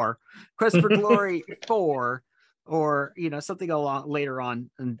for Glory 4, or something a lot later on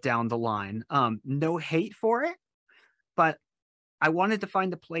down the line. No hate for it, but I wanted to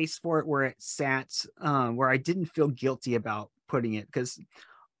find a place for it where it sat, where I didn't feel guilty about putting it, because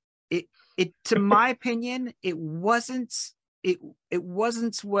it to my opinion, it wasn't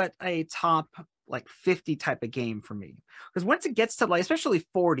what a top like 50 type of game for me. Because once it gets to like especially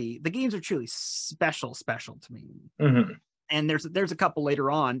 40, the games are truly special to me. Mm-hmm. And there's a couple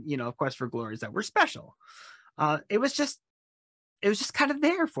later on, Quest for Glories that were special. It was just kind of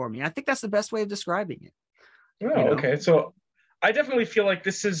there for me. I think that's the best way of describing it. Oh, okay. So I definitely feel like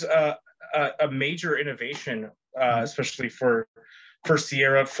this is a major innovation, especially for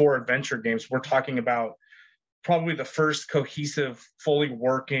Sierra, for adventure games. We're talking about probably the first cohesive, fully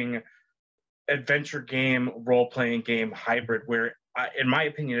working adventure game, role-playing game hybrid, where, in my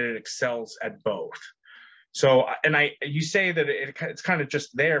opinion, it excels at both. So, and you say that it's kind of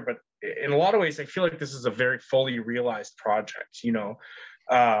just there, but in a lot of ways, I feel like this is a very fully realized project.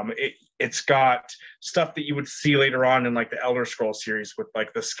 It's got stuff that you would see later on in like the Elder Scrolls series with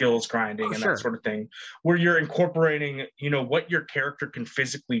like the skills grinding that sort of thing, where you're incorporating, what your character can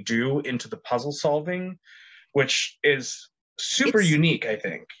physically do into the puzzle solving, which is super unique, I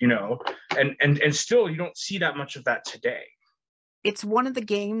think, and still you don't see that much of that today. It's one of the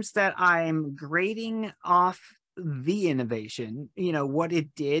games that I'm grading off the innovation, what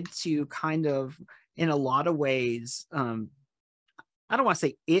it did to kind of, in a lot of ways, I don't want to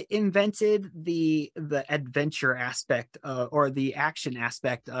say it invented the adventure aspect or the action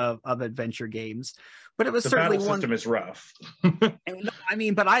aspect of adventure games, but it was certainly battle system is rough. I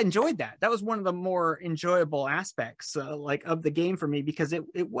mean, but I enjoyed that. That was one of the more enjoyable aspects like of the game for me, because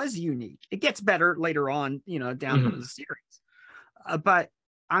it was unique. It gets better later on, you know, down the series. But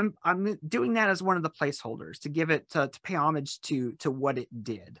I'm doing that as one of the placeholders to give it to pay homage to what it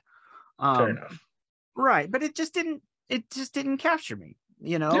did. Fair enough. Right, but it just didn't capture me,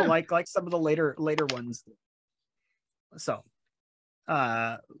 you know, like some of the later ones. So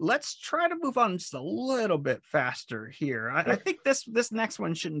let's try to move on just a little bit faster here. I think this next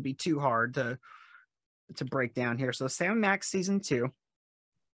one shouldn't be too hard to break down here. So Sam Max Season 2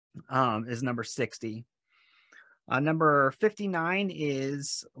 is number 60. Number 59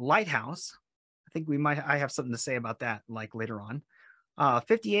 is Lighthouse. I think I have something to say about that like later on.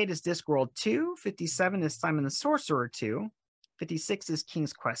 58 is Discworld 2. 57 is Simon the Sorcerer 2. 56 is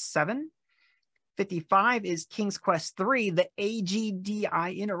King's Quest 7. 55 is King's Quest 3, the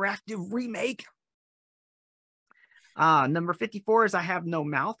AGDI interactive remake. Number 54 is I Have No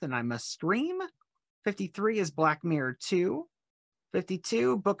Mouth and I Must Scream. 53 is Black Mirror 2.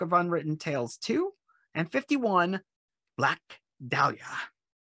 52, Book of Unwritten Tales 2. And 51, Black Dahlia.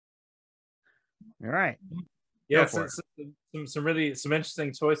 All right. Yeah, some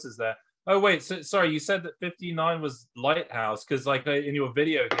interesting choices there. Oh wait, so sorry, you said that 59 was Lighthouse, because like in your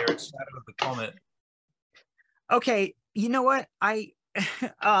video here, it's Shadow of the Comet. Okay, you know what?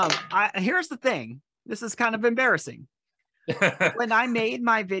 Here's the thing. This is kind of embarrassing. When I made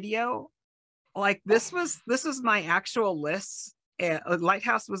my video, like this was my actual list.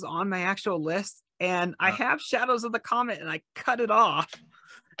 Lighthouse was on my actual list, and I have Shadows of the Comet, and I cut it off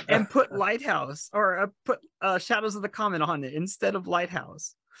and put Lighthouse, or put Shadows of the Comet on it instead of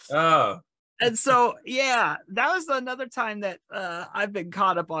Lighthouse. Oh. And so, yeah, that was another time that I've been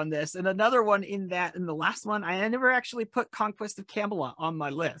caught up on this. And another one in the last one, I never actually put Conquest of Camelot on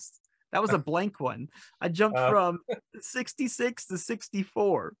my list. That was a blank one. I jumped from 66 to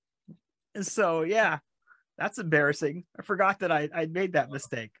 64. And so, yeah, that's embarrassing. I forgot that I made that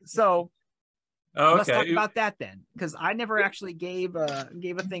mistake. So let's talk about that then, because I never actually gave a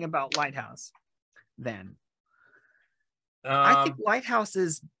thing about Lighthouse then. I think Lighthouse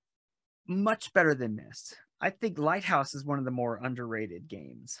is much better than Myst. I think Lighthouse is one of the more underrated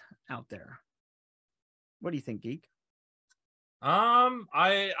games out there. What do you think, Geek?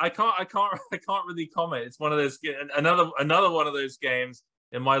 I can't really comment. It's one of those another one of those games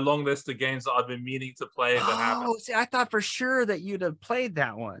in my long list of games that I've been meaning to play. See, I thought for sure that you'd have played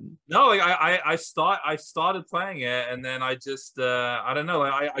that one. No, like I started playing it, and then I just I don't know.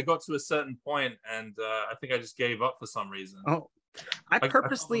 Like I got to a certain point, and I think I just gave up for some reason. Oh, I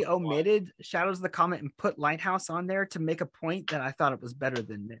purposely omitted Shadows of the Comet and put Lighthouse on there to make a point that I thought it was better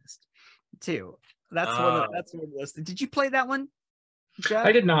than Myst, too. That's one of the lists. Did you play that one, Jeff?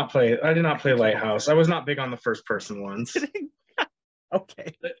 I did not play Lighthouse. I was not big on the first person ones.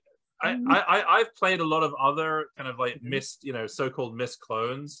 Okay. I've played a lot of other kind of like Myst, you know, so-called Myst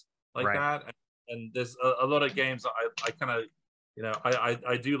clones like that, and there's a lot of games that I kind of, you know,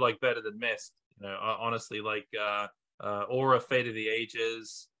 I do like better than Myst. You know, honestly, like Aura, Fate of the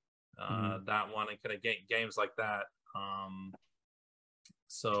Ages, that one, and kind of games like that.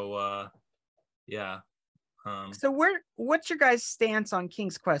 Yeah. So what's your guys' stance on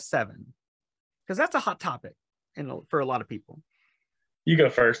King's Quest 7? Because that's a hot topic for a lot of people. You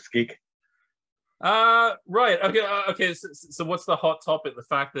go first, Geek. Right. Okay. So what's the hot topic? The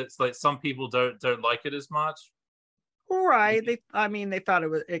fact that it's like some people don't like it as much. Right. They thought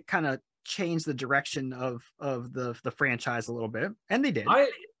it kind of changed the direction of the franchise a little bit, and they did.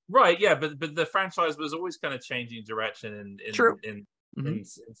 Right. Yeah. But the franchise was always kind of changing direction in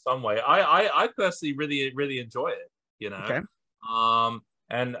some way. I personally really enjoy it. You know. Okay.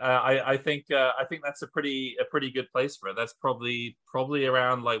 And I think that's a pretty good place for it. That's probably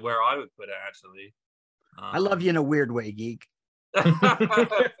around like where I would put it, actually. I love you in a weird way, Geek.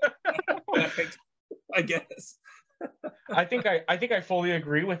 I guess. I think I fully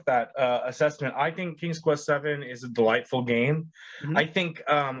agree with that assessment. I think King's Quest 7 is a delightful game. I think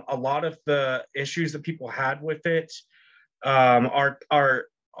a lot of the issues that people had with it are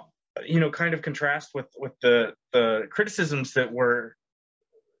you know, kind of contrast with the criticisms that were,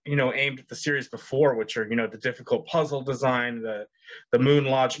 you know, aimed at the series before, which are, you know, the difficult puzzle design, the moon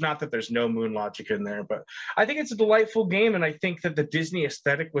logic. Not that there's no moon logic in there, but I think it's a delightful game, and I think that the Disney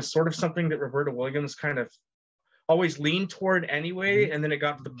aesthetic was sort of something that Roberta Williams kind of always leaned toward anyway, and then it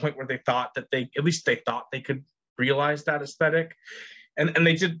got to the point where they thought they could realize that aesthetic, and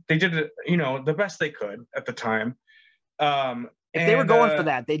they did it, you know, the best they could at the time. If they were going for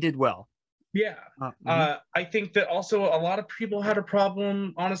that, they did well. Yeah. I think that also a lot of people had a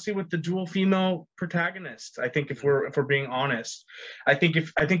problem, honestly, with the dual female protagonists. I think if we're being honest, I think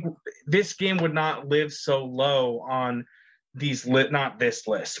this game would not live so low on these not this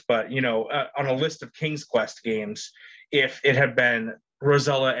list, but on a list of King's Quest games, if it had been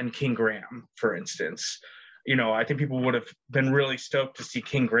Rosella and King Graham, for instance. I think people would have been really stoked to see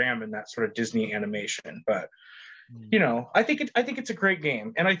King Graham in that sort of Disney animation, but I think it's a great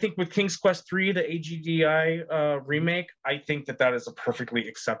game, and I think with King's Quest 3, the AGDI remake, I think that is a perfectly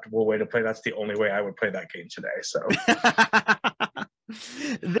acceptable way to play. That's the only way I would play that game today. So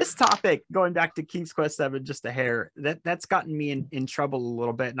this topic, going back to King's Quest 7, just a hair, that's gotten me in trouble a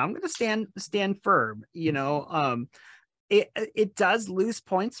little bit, and I'm going to stand firm. It does lose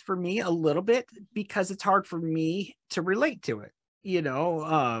points for me a little bit because it's hard for me to relate to it.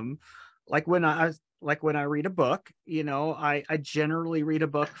 Like when I read a book, I generally read a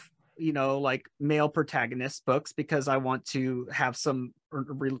book, like male protagonist books, because I want to have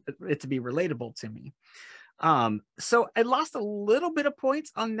it to be relatable to me. So I lost a little bit of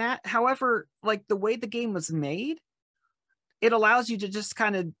points on that. However, like the way the game was made, it allows you to just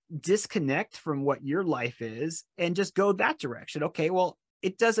kind of disconnect from what your life is and just go that direction. Okay, well,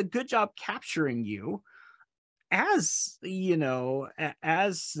 it does a good job capturing you as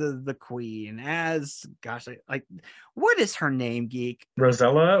as the queen, as like what is her name, Geek?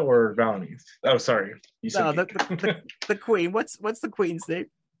 Rosella or Valanice? Oh, sorry, you said the queen. What's the queen's name?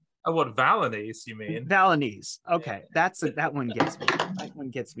 Oh, what, Valanice, you mean? Valanice. Okay, that one gets me. That one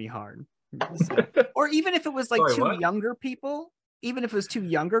gets me hard. So, or even if it was like younger people, even if it was two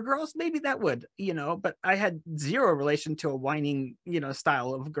younger girls, maybe that would, but I had zero relation to a whining,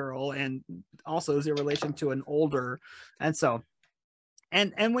 style of girl, and also zero relation to an older. And so,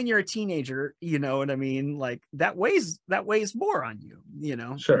 and when you're a teenager, you know what I mean? Like that weighs more on you,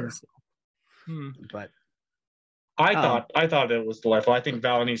 Sure. So, but I thought it was delightful. I think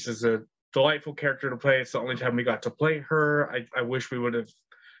Valanice is a delightful character to play. It's the only time we got to play her. I wish we would have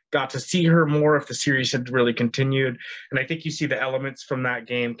got to see her more if the series had really continued. And I think you see the elements from that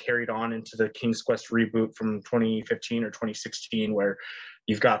game carried on into the King's Quest reboot from 2015 or 2016, where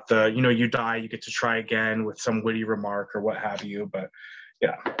you've got you die, you get to try again with some witty remark or what have you. But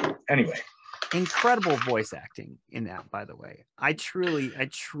yeah, anyway. Incredible voice acting in that, by the way. I truly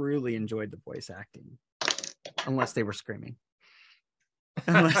enjoyed the voice acting. Unless they were screaming.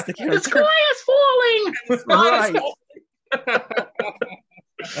 Unless the sky is falling! Right.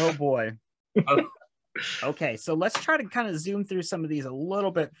 Oh boy. Okay, so let's try to kind of zoom through some of these a little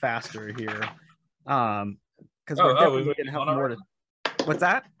bit faster here. Because we're definitely gonna have more to. What's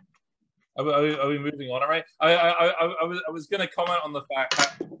that? Are we moving on? All right. I was going to comment on the fact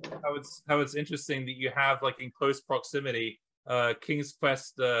how it's interesting that you have, like, in close proximity, King's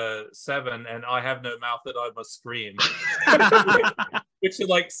Quest 7 and I Have No Mouth That I Must Scream, which are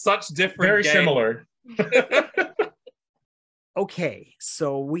like such different, very games. Similar. Okay,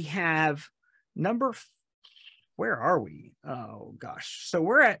 so we have where are we? Oh gosh, so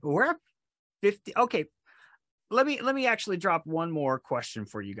we're at 50. Okay, let me actually drop one more question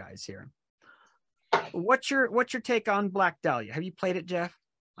for you guys here. What's your take on Black Dahlia? Have you played it, Jeff?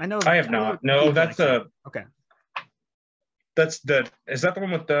 I know I have not. No, that's okay. Is that the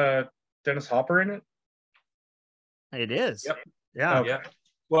one with Dennis Hopper in it? It is. Yep. Yeah. Okay. Yeah.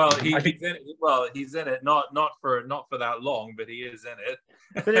 Well, he's in it. Not for that long, but he is in it.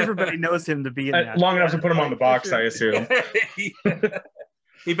 But everybody knows him to be in that. Long enough to put him on the box, sure. I assume.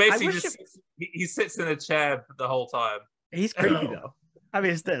 He basically he sits in a chair the whole time. He's creepy though. I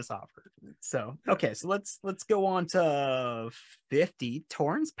mean, it's Dennis Hopper. So okay, so let's go on to 50,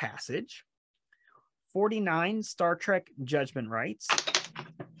 Torrens Passage. 49, Star Trek Judgment Rights.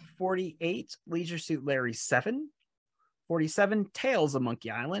 48, Leisure Suit Larry 7. 47, Tales of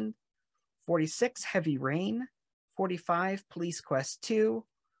Monkey Island. 46, Heavy Rain. 45, Police Quest 2.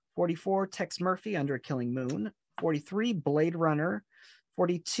 44, Tex Murphy Under a Killing Moon. 43, Blade Runner.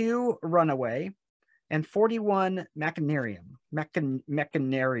 42, Runaway. And 41, Machinarium.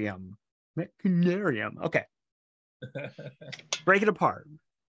 Machinarium. Okay. Break it apart.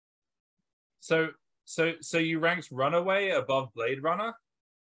 So you ranked Runaway above Blade Runner?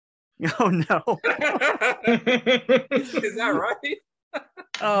 Oh no. Is that right?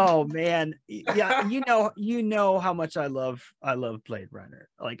 Oh man. Yeah, you know how much I love Blade Runner.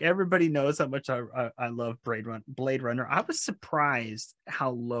 Like everybody knows how much I love Blade Runner. I was surprised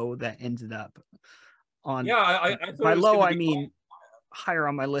how low that ended up on. Yeah, I thought by low I mean higher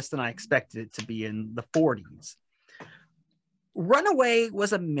on my list than I expected it to be, in the 40s. Runaway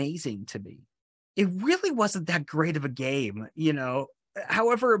was amazing to me. it really wasn't that great of a game, you know.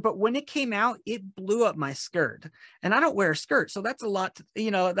 However, but when it came out, it blew up my skirt, and I don't wear a skirt, so that's a lot,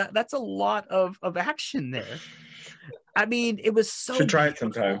 you know, that's a lot of action there. I mean, it was so Should try it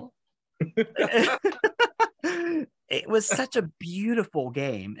sometime. It was such a beautiful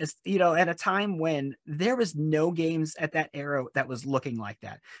game. It's, you know, at a time when there was no games at that era that was looking like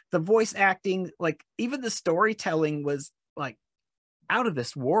that. The voice acting, like even the storytelling was like out of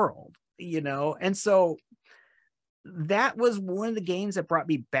this world, you know. And so that was one of the games that brought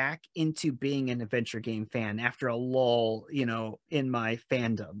me back into being an adventure game fan after a lull, you know, in my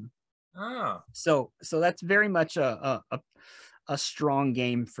fandom. Oh. So that's very much a strong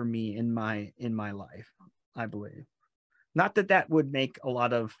game for me in my life, I believe. Not that that would make a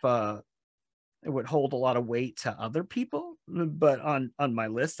lot of it would hold a lot of weight to other people, but on my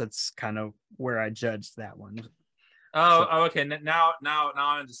list, that's kind of where I judged that one. Oh, okay. Now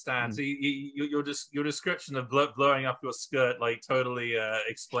I understand. So your description of blowing up your skirt like totally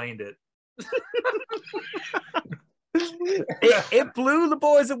explained it. It blew the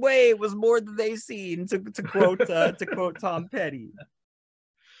boys away. It was more than they seen. To quote Tom Petty.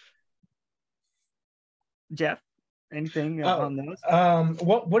 Jeff, anything on those?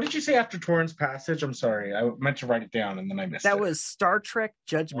 What did you say after Torrance Passage? I'm sorry, I meant to write it down and then I missed it. That was Star Trek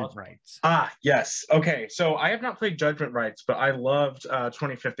Judgment Rights. Ah, yes. Okay, so I have not played Judgment Rights, but I loved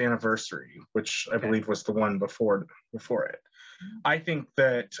 25th Anniversary, which I believe was the one before it. I think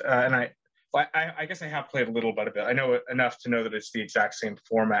that, and I guess I have played a little bit of it. I know enough to know that it's the exact same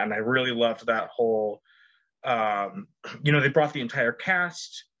format, and I really loved that whole. You know, they brought the entire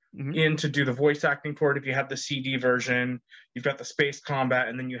cast in to do the voice acting for it. If you have the CD version, you've got the space combat,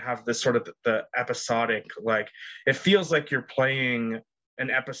 and then you have this sort of the episodic, like it feels like you're playing an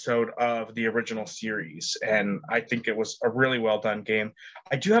episode of the original series, and I think it was a really well done game.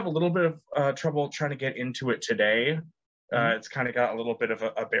 I do have a little bit of trouble trying to get into it today. It's kind of got a little bit of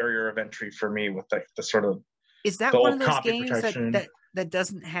a barrier of entry for me with the sort of. Is that one of those games that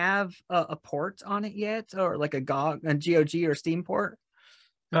doesn't have a port on it yet, or like a GOG or Steam port?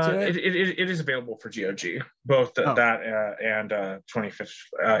 It is available for GOG, both that and 25th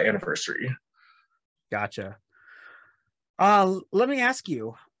Anniversary. Gotcha. Let me ask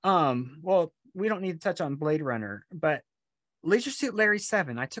you. Well, we don't need to touch on Blade Runner, but Leisure Suit Larry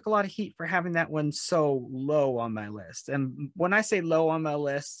 7, I took a lot of heat for having that one so low on my list. And when I say low on my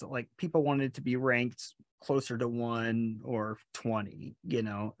list, like people wanted it to be ranked closer to 1 or 20, you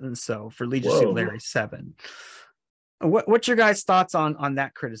know. And so for Leisure Suit Larry 7, what's your guys' thoughts on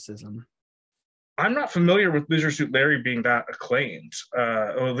that criticism? I'm not familiar with Leisure Suit Larry being that acclaimed.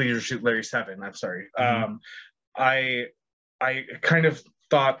 Leisure Suit Larry 7, I'm sorry. I kind of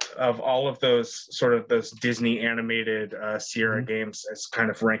thought of all of those Disney animated Sierra games as kind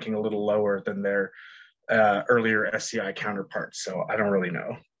of ranking a little lower than their earlier SCI counterparts. So I don't really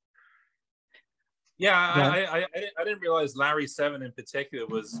know. Yeah, I didn't realize Larry 7 in particular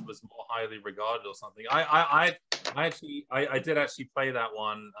was more highly regarded or something. I did actually play that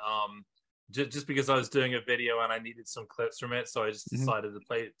one just because I was doing a video and I needed some clips from it, so I just decided to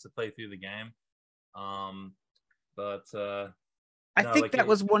play through the game. I think that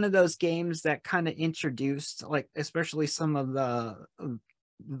was one of those games that kind of introduced, like, especially some of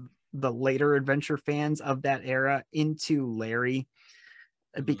the later adventure fans of that era into Larry,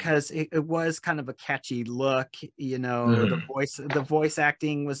 because it was kind of a catchy look, you know. The voice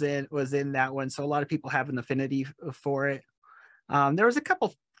acting was in that one, so a lot of people have an affinity for it. There was a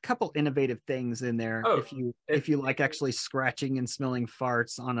couple innovative things in there. If you like actually scratching and smelling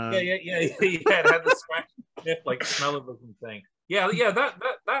farts on a it had the scratch sniff, like smell of them thing. Yeah,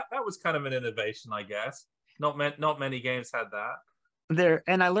 that was kind of an innovation, I guess. Not many games had that. There,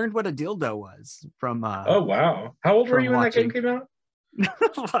 and I learned what a dildo was from. Oh wow! How old were you when that game came out?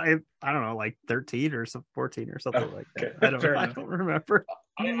 I don't know, like 13 or 14 or something like that. I don't remember.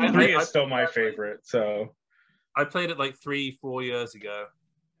 Three is still my favorite. So I played it like 3-4 years ago.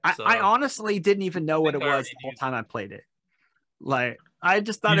 I honestly didn't even know what it was the whole time I played it. Like, I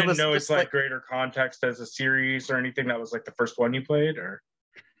just thought you it was. Didn't know it's like greater context as a series or anything. That was like the first one you played, or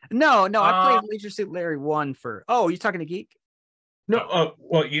no, I played Leisure Suit Larry 1 for. Oh, you talking to Geek? No,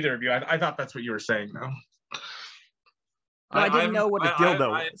 well, either of you. I thought that's what you were saying, though. I didn't know what a dildo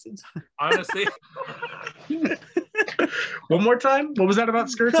was. Honestly. One more time. What was that about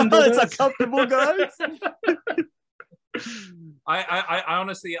skirts and dildos? It's uncomfortable, guys. I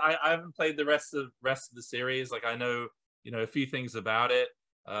honestly I haven't played the rest of the series. Like, I know, you know, a few things about it.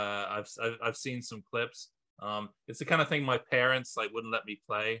 I've seen some clips. It's the kind of thing my parents like wouldn't let me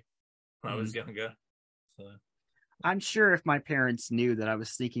play when I was younger. So I'm sure if my parents knew that I was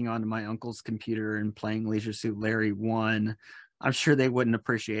sneaking onto my uncle's computer and playing Leisure Suit Larry 1, I'm sure they wouldn't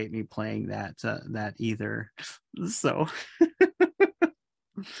appreciate me playing that either. So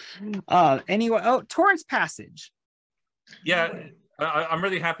anyway, Torrance Passage. Yeah, I'm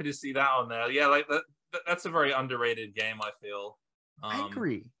really happy to see that on there. Yeah, like that's a very underrated game, I feel. I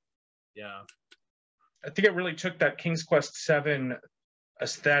agree. Yeah. I think it really took that King's Quest VII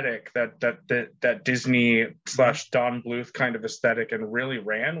aesthetic, that Disney / Don Bluth kind of aesthetic, and really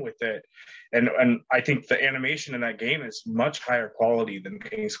ran with it. And I think the animation in that game is much higher quality than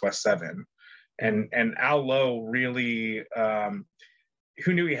King's Quest VII. And Al Lowe really,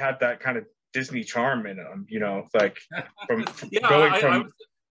 who knew he had that kind of Disney charm in him? You know, like from yeah, going from.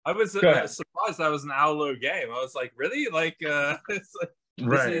 I was surprised that was an Al Lowe game. I was like, really? Like, it's like.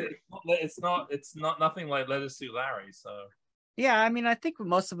 Right. It's not nothing like Leisure Suit Larry. So yeah, I mean, I think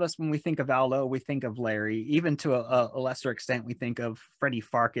most of us, when we think of Al Lowe, we think of Larry. Even to a lesser extent, we think of Freddie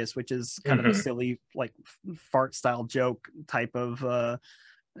Farkas, which is kind of a silly, like fart style joke type of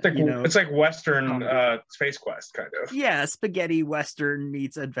it's like Western Space Quest kind of. Yeah, spaghetti Western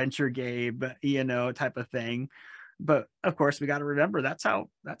meets adventure game, type of thing. But of course, we got to remember that's how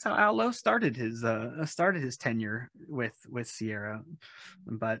Al Lowe started his tenure with Sierra.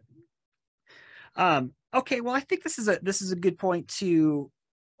 But okay, well, I think this is a good point to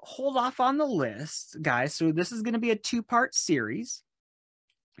hold off on the list, guys. So this is going to be a 2-part series.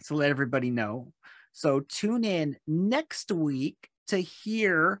 So let everybody know. So tune in next week to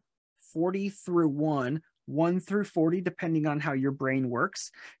hear 40 through 1 through 40, depending on how your brain works.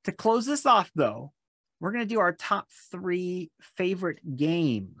 To close this off, though, we're going to do our top 3 favorite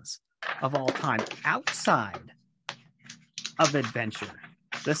games of all time outside of adventure.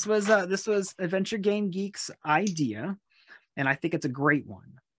 This was Adventure Game Geek's idea, and I think it's a great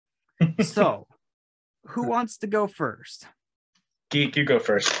one. So, who wants to go first? Geek, you go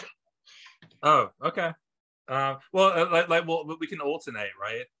first. Oh, okay. Well, we can alternate,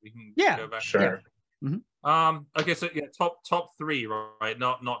 right? We can go back. Sure. Yeah. Mm-hmm. Okay, so yeah, top 3, right?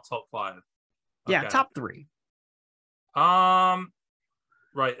 Not top 5. Okay. Yeah, top 3.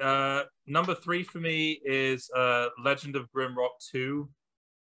 Right. Number 3 for me is Legend of Grimrock 2.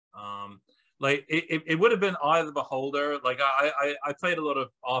 Like it would have been Eye of the Beholder. Like I played a lot of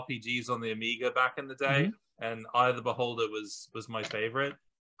RPGs on the Amiga back in the day, and Eye of the Beholder was my favorite.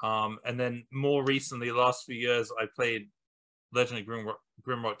 And then more recently, the last few years, I played Legend of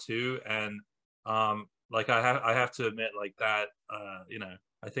Grimrock 2, and like I have to admit, like that,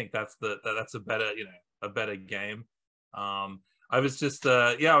 I think that's a better game. I was just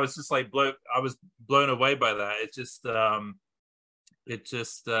like I was blown away by that. It's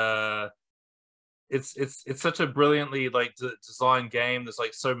such a brilliantly like designed game. There's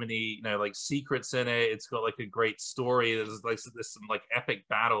like so many like secrets in it. It's got like a great story. There's some like epic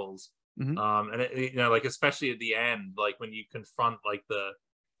battles. And it, like especially at the end, like when you confront like the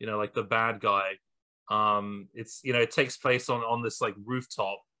like the bad guy. It takes place on this like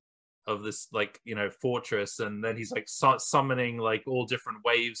rooftop of this like fortress, and then he's like summoning like all different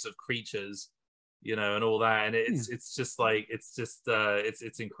waves of creatures, and all that, and it's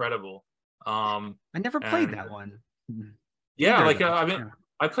incredible. I never played that one. Yeah, like I mean,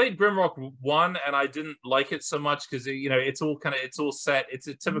 I played Grimrock 1, and I didn't like it so much because it's all set. It's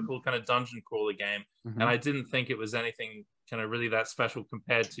a typical kind of dungeon crawler game, and I didn't think it was anything kind of really that special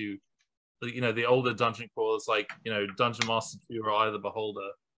compared to the older dungeon crawlers like Dungeon Master 2 or Eye of the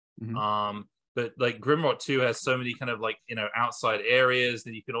Beholder. But like Grimrock 2 has so many kind of like outside areas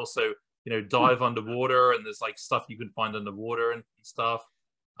that you can also dive underwater, and there's like stuff you can find underwater and stuff.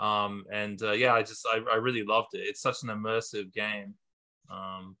 I really loved it. It's such an immersive game.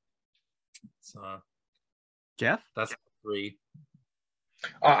 So Jeff, that's 3.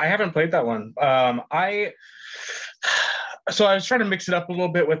 I haven't played that one. So I was trying to mix it up a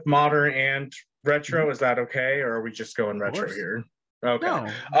little bit with modern and retro. Is that okay, or are we just going retro here? Okay.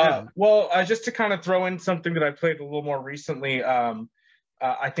 No. Well, just to kind of throw in something that I played a little more recently.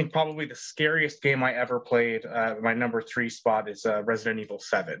 I think probably the scariest game I ever played, my number 3 spot, is Resident Evil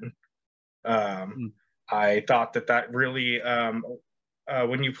 7. I thought that really,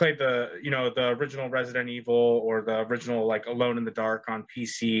 when you played the original Resident Evil or the original like Alone in the Dark on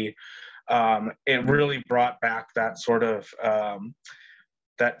PC, it really brought back that sort of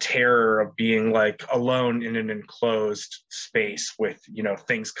that terror of being like alone in an enclosed space with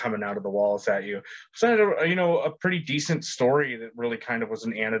things coming out of the walls at you. So a pretty decent story that really kind of was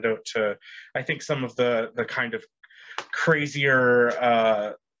an antidote to, I think, some of the kind of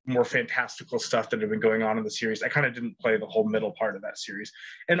crazier more fantastical stuff that had been going on in the series. I kind of didn't play the whole middle part of that series.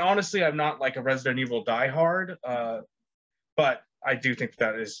 And honestly, I'm not like a Resident Evil diehard, but I do think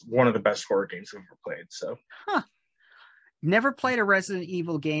that is one of the best horror games I've ever played. So, Never played a Resident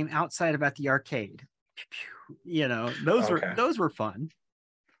Evil game outside of at the arcade. You know, those were fun.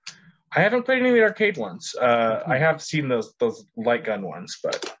 I haven't played any of the arcade ones. I have seen those light gun ones,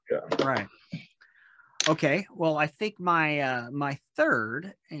 but yeah. Right. Okay. Well, I think my my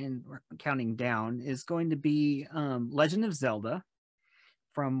third, and we're counting down, is going to be Legend of Zelda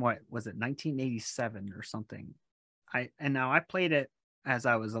from, what was it, 1987 or something. Now I played it as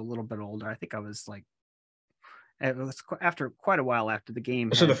I was a little bit older. I think I was like, it was after quite a while after the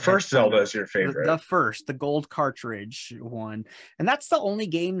game. So the first Zelda is your favorite? The gold cartridge one, and that's the only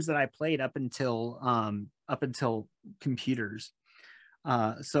games that I played up until computers.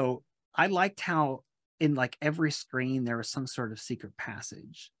 So I liked how in like every screen there was some sort of secret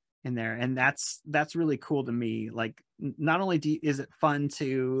passage in there, and that's really cool to me. Like, not only is it fun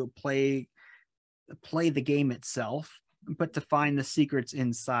to play the game itself, but to find the secrets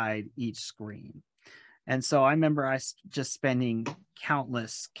inside each screen. And so I remember just spending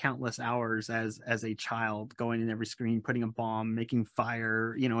countless hours as a child, going in every screen, putting a bomb, making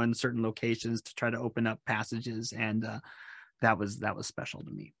fire, you know, in certain locations to try to open up passages, and that was special to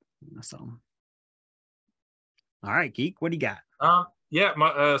me. So, all right, Geek, what do you got? Yeah,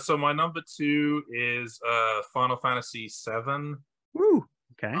 my number 2 is Final Fantasy VII. Woo.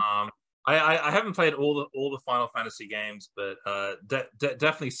 Okay. I haven't played all the Final Fantasy games, but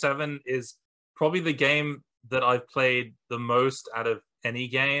definitely 7 is probably the game that I've played the most out of any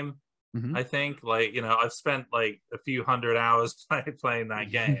game. Mm-hmm. I think, like, you know, I've spent like a few hundred hours playing that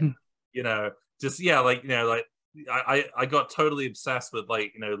game. You know, just like, you know, like I got totally obsessed with,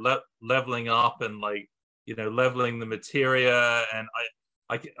 like, you know, leveling up and, like, you know, leveling the materia, and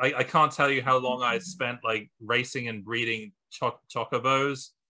I can't tell you how long I spent like racing and breeding chocobos.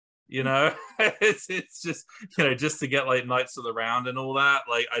 You know, it's just, you know, just to get like Knights of the Round and all that.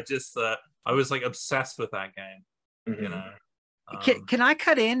 Like, I was like obsessed with that game. Mm-hmm. You know. Can I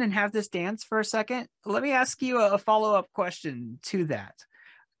cut in and have this dance for a second? Let me ask you a follow-up question to that.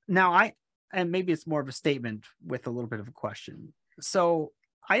 Now, and maybe it's more of a statement with a little bit of a question. So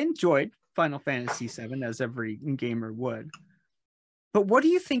I enjoyed Final Fantasy VII, as every gamer would. But what do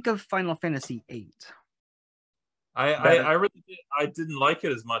you think of Final Fantasy VIII? I really didn't like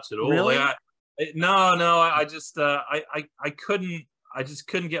it as much at all. Really? Like, I just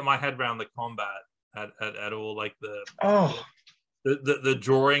couldn't get my head around the combat at all. Like the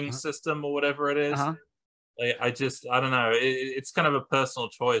drawing system or whatever it is. Uh-huh. Like, I don't know. It's kind of a personal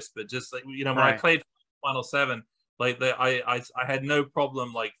choice, but just like, you know, when I played Final 7, like I had no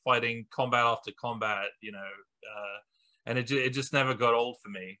problem like fighting combat after combat, you know, and it just never got old for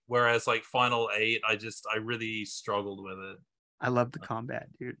me. Whereas like Final 8, I really struggled with it. I love the combat,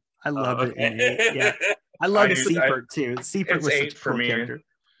 dude. I love it. In 8. Yeah, I love Seifert too. Seifert was 8 such a for cool me. character.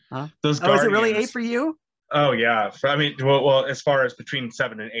 Huh? Those is it really 8 for you? Oh yeah. I mean, well, as far as between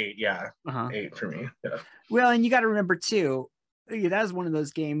 7 and 8, yeah, 8 for me. Yeah. Well, and you got to remember too, that was one of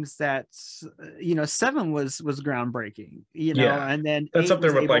those games that, you know, 7 was groundbreaking, you know, and then that's 8 up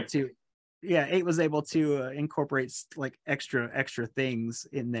there with like 8 was able to incorporate like extra things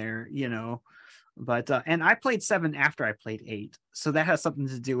in there, you know. But and I played 7 after I played 8, so that has something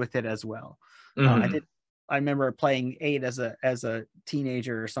to do with it as well. Mm-hmm. I remember playing 8 as a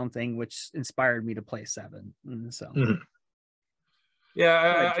teenager or something, which inspired me to play 7. So. Mm-hmm.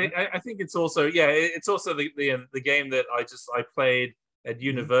 Yeah, I think it's also the game that I played at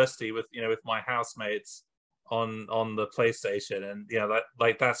university with, you know, with my housemates on the PlayStation, and you know,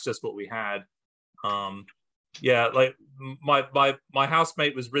 that's just what we had. Like my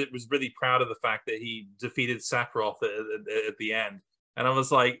housemate was really proud of the fact that he defeated Sephiroth at the end, and I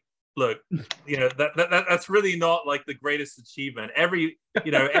was like, look, you know, that's really not like the greatest achievement.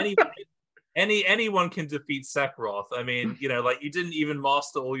 Anyone can defeat Sephiroth. I mean, you know, like, you didn't even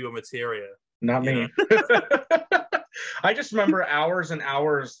master all your materia. Not me. I just remember hours and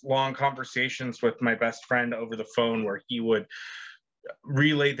hours long conversations with my best friend over the phone where he would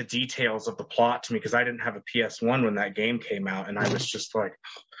relay the details of the plot to me, because I didn't have a PS1 when that game came out, and I was just like,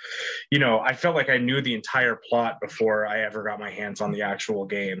 you know, I felt like I knew the entire plot before I ever got my hands on the actual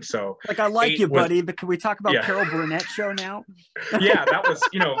game. So like, I like you, buddy, but can we talk about Carol Burnett show now? Yeah, that was,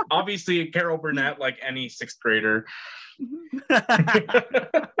 you know, obviously Carol Burnett, like any 6th grader. Who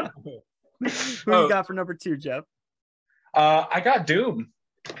you got for number 2, Jeff? I got Doom,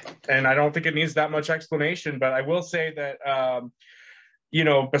 and I don't think it needs that much explanation, but I will say that you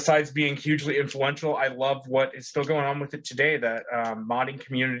know, besides being hugely influential, I love what is still going on with it today. That modding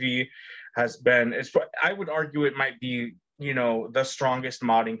community has been, I would argue it might be, you know, the strongest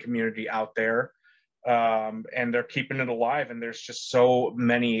modding community out there. And they're keeping it alive. And there's just so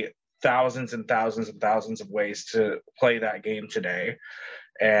many thousands and thousands and thousands of ways to play that game today.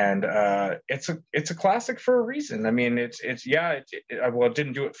 And it's a classic for a reason. I mean, it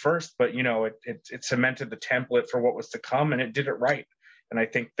didn't do it first, but you know, it cemented the template for what was to come, and it did it right. And I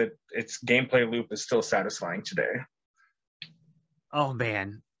think that its gameplay loop is still satisfying today. Oh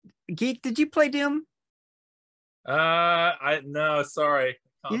man, Geek, did you play Doom? No, sorry.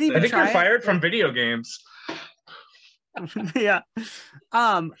 I think you're fired from video games. Yeah.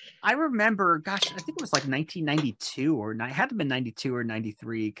 I remember, gosh, I think it was like 1992 or it had to have been 92 or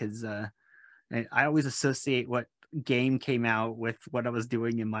 93 because I always associate what game came out with what I was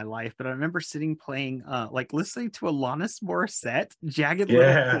doing in my life. But I remember playing, like listening to Alanis Morissette, Jagged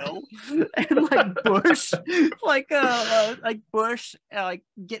Little Pill, and like Bush, like Bush, like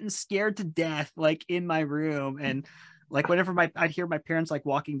getting scared to death, like in my room. And like whenever I'd hear my parents like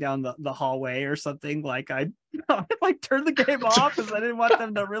walking down the hallway or something, like I'd like turn the game off because I didn't want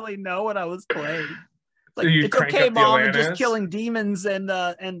them to really know what I was playing. Like, it's okay, Mom, I'm just killing demons and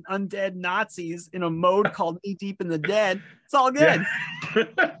undead Nazis in a mode called Knee Deep in the Dead. It's all good.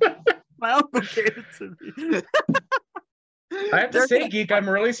 Yeah. My uncle gave it to me. I have to say, Geek, I'm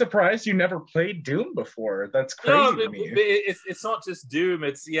really surprised you never played Doom before. That's crazy to me. It's not just Doom.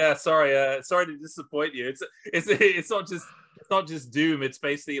 It's sorry to disappoint you. It's not just Doom. It's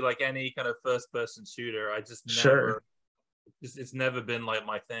basically like any kind of first person shooter. I just never, it's never been like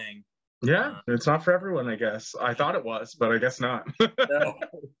my thing. Yeah, it's not for everyone, I guess. I thought it was, but I guess not. No.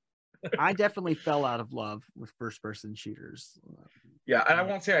 I definitely fell out of love with first-person shooters. Yeah, and I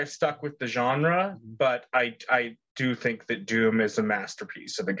won't say I've stuck with the genre, but I do think that Doom is a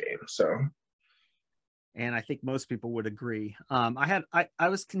masterpiece of a game. So, and I think most people would agree. I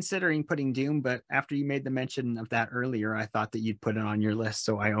was considering putting Doom, but after you made the mention of that earlier, I thought that you'd put it on your list,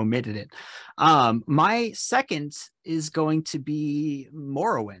 so I omitted it. My second is going to be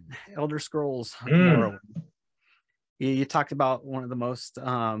Morrowind, Elder Scrolls Morrowind. You talked about one of the most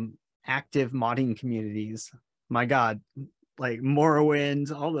active modding communities. My God, like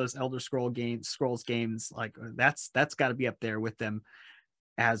Morrowind, all those Elder Scrolls games, like that's got to be up there with them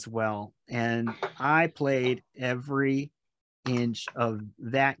as well. And I played every inch of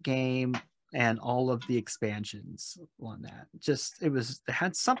that game and all of the expansions on that. It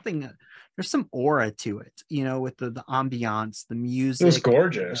had something, there's some aura to it, you know, with the ambiance, the music. It was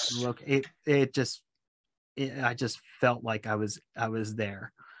gorgeous. Look, I just felt like I was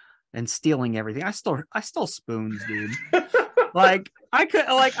there and stealing everything. I stole spoons, dude.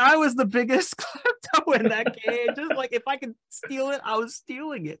 I was the biggest klepto in that game. Just like if I could steal it, I was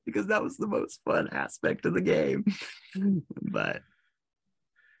stealing it because that was the most fun aspect of the game. But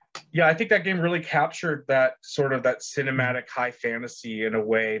yeah, I think that game really captured that sort of that cinematic high fantasy in a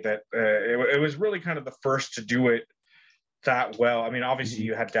way that it was really kind of the first to do it that well. I mean, obviously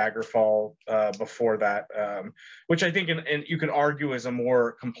you had Daggerfall before that, which I think and you could argue is a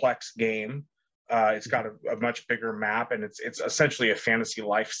more complex game. It's got a much bigger map, and it's essentially a fantasy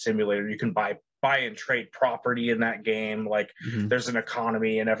life simulator. You can buy and trade property in that game. Like there's an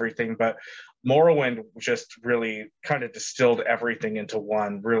economy and everything, but Morrowind just really kind of distilled everything into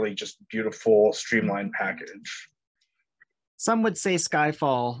one really just beautiful, streamlined package. Some would say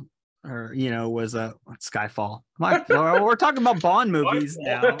Skyfall, or was a Skyfall. We're talking about Bond movies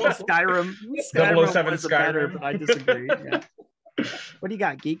now. Skyrim 007 was better, but I disagree. Yeah. What do you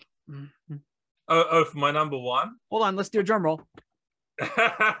got, Geek? Oh, for my number one. Hold on, let's do a drum roll.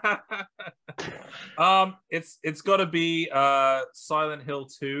 It's got to be Silent Hill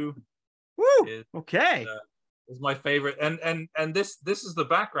 2. Woo! Okay. Is my favorite, and this is the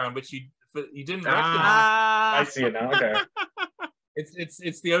background which you didn't recognize. I see it now. Okay.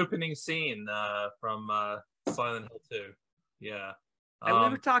 It's the opening scene from Silent Hill 2. Yeah. We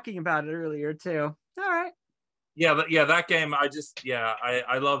were talking about it earlier too. All right. Yeah, that game.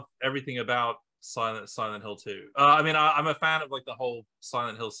 I love everything about Silent Hill 2. I mean, I'm a fan of like the whole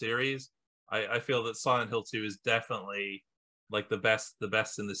Silent Hill series. I feel that Silent Hill 2 is definitely like the best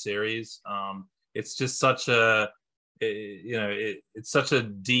in the series. It's just such a it's such a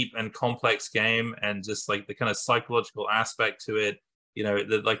deep and complex game, and just like the kind of psychological aspect to it.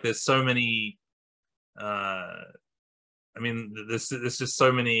 Like there's so many. I mean, there's just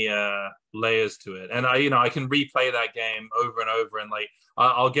so many layers to it, and I can replay that game over and over, and like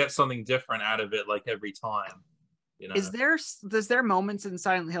I'll get something different out of it like every time. Is there moments in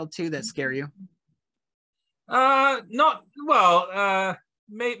Silent Hill 2 that scare you? Not well.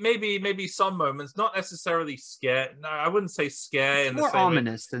 Maybe some moments, not necessarily scare. No, I wouldn't say scare. It's in more the same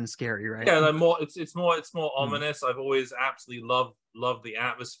ominous than scary, right? Yeah, like more. It's more ominous. I've always absolutely loved the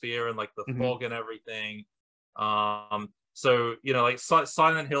atmosphere and like the fog and everything. So like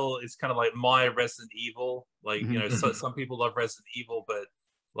Silent Hill is kind of like my Resident Evil. Like some people love Resident Evil, but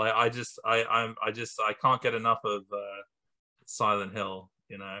like I can't get enough of Silent Hill.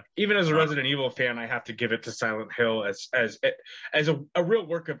 Even as a Resident Evil fan, I have to give it to Silent Hill as a real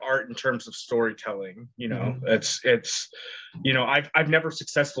work of art in terms of storytelling. It's I've never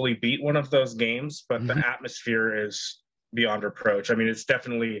successfully beat one of those games, but the atmosphere is beyond reproach. I mean, it's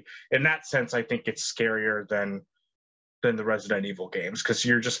definitely, in that sense, I think it's scarier than the Resident Evil games, because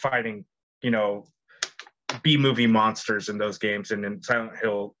you're just fighting B-movie monsters in those games, and in Silent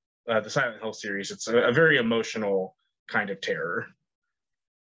Hill, the Silent Hill series, it's a very emotional kind of terror.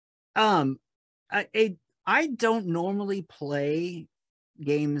 I don't normally play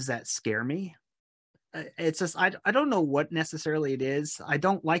games that scare me. It's just I don't know what necessarily it is. I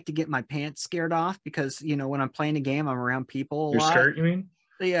don't like to get my pants scared off, because when I'm playing a game, I'm around people a lot. Your skirt, you mean?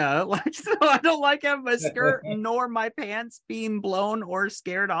 Yeah, so I don't like having my skirt nor my pants being blown or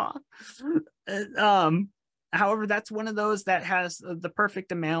scared off. However, that's one of those that has the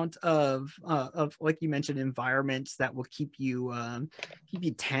perfect amount of like you mentioned, environments that will keep you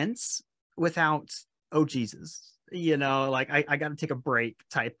tense without, oh Jesus, like I got to take a break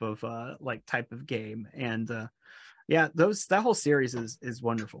type of game. And yeah, that whole series is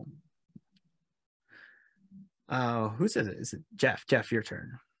wonderful. Who says it? Is it Jeff? Jeff, your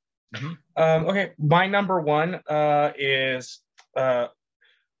turn. Okay, my number one is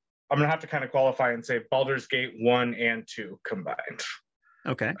I'm gonna have to kind of qualify and say Baldur's Gate 1 and 2 combined.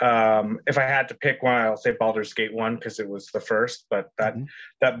 Okay. If I had to pick one, I'll say Baldur's Gate 1 because it was the first. But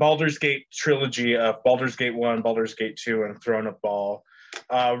that Baldur's Gate trilogy of Baldur's Gate 1, Baldur's Gate 2, and Throne of Ball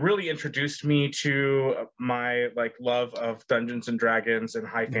really introduced me to my love of Dungeons and Dragons and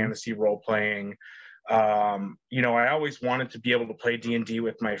high fantasy role playing. I always wanted to be able to play D&D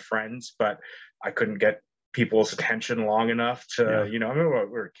with my friends, but I couldn't get people's attention long enough to, I remember when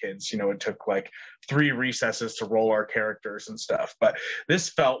we were kids, it took 3 recesses to roll our characters and stuff. But this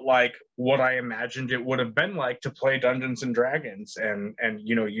felt like what I imagined it would have been like to play Dungeons and Dragons. And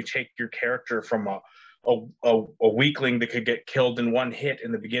you take your character from a weakling that could get killed in one hit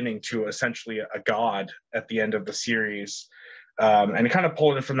in the beginning to essentially a god at the end of the series. And kind of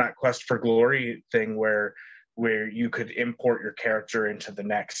pulled it from that Quest for Glory thing where you could import your character into the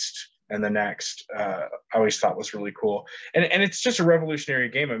next and the next. I always thought was really cool. And it's just a revolutionary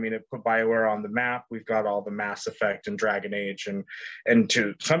game. I mean, it put BioWare on the map. We've got all the Mass Effect and Dragon Age and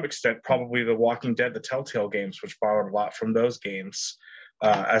to some extent, probably the Walking Dead, the Telltale games, which borrowed a lot from those games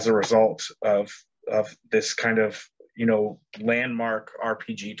as a result of this kind of, landmark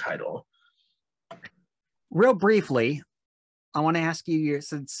RPG title. Real briefly, I want to ask you,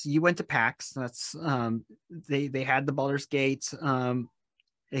 since you went to PAX, that's they had the Baldur's Gate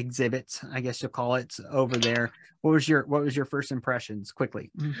exhibit, I guess you'll call it, over there. What was your first impressions,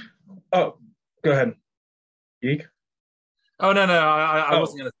 quickly? Oh, go ahead, Geek. Oh no, I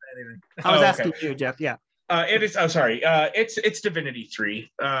wasn't going to say anything. I was asking you, Jeff. Yeah. It is. Oh, sorry. It's Divinity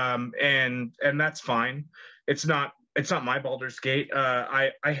 3, and that's fine. It's not my Baldur's Gate.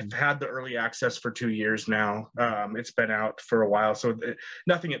 I have had the early access for 2 years now. It's been out for a while, so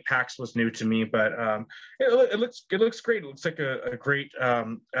nothing at PAX was new to me. But it looks great. It looks like a great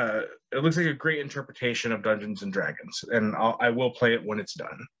interpretation of Dungeons and Dragons, and I will play it when it's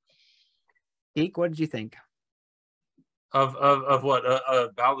done. Geek, what did you think of what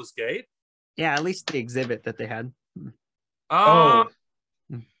Baldur's Gate? Yeah, at least the exhibit that they had.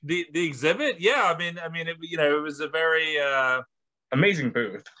 The exhibit, yeah. I mean, it was a very amazing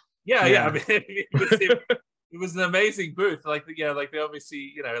booth. Yeah. I mean, it was an amazing booth. They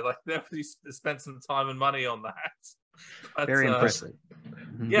obviously, they obviously spent some time and money on that. But, very impressive.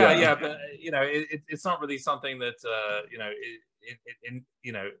 Yeah, but it's not really something that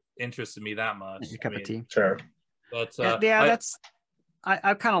interested me that much. Your cup of tea. Sure. But that's.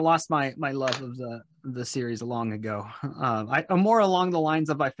 I've kind of lost my love of the series long ago. I'm more along the lines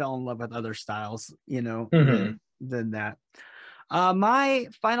of I fell in love with other styles, than that. My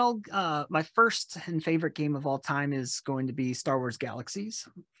first and favorite game of all time is going to be Star Wars Galaxies.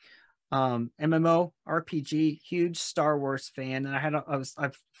 MMO RPG, huge Star Wars fan, and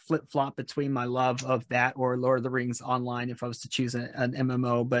I've flip-flopped between my love of that or Lord of the Rings Online if I was to choose an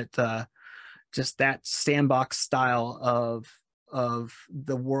MMO, but just that sandbox style of of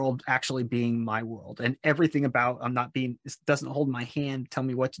the world actually being my world, and everything about it doesn't hold my hand, tell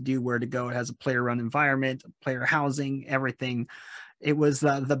me what to do, where to go. It has a player run environment, player housing, everything. It was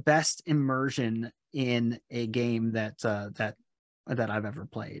the best immersion in a game that I've ever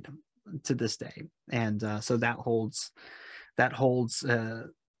played to this day, and so that holds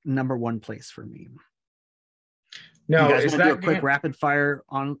number one place for me. Now, you guys is want to do that a quick game... rapid fire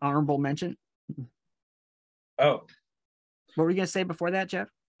on honorable mention? Oh, what were you gonna say before that, Jeff?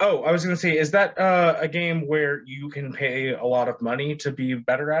 Oh, I was gonna say, is that a game where you can pay a lot of money to be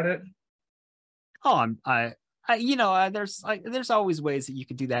better at it? Oh, there's always ways that you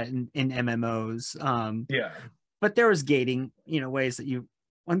could do that in MMOs. Yeah. But there was gating, ways that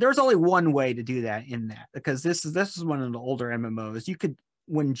there's only one way to do that in that, because this is one of the older MMOs. You could,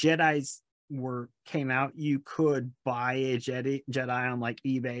 when Jedis came out, you could buy a Jedi on like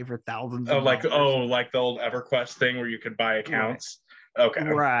eBay for thousands of dollars. Like the old EverQuest thing where you could buy accounts. Right. Okay.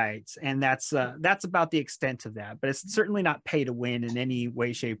 Right. And that's about the extent of that, but it's certainly not pay to win in any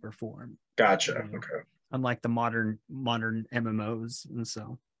way, shape, or form. Gotcha. Okay. Unlike the modern MMOs. And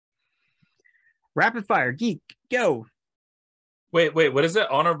so rapid fire, Geek, go. Wait, what is it?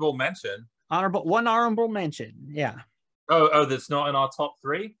 Honorable mention? One honorable mention. Yeah. Oh, that's not in our top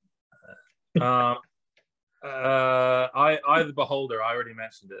three? I the Beholder. I already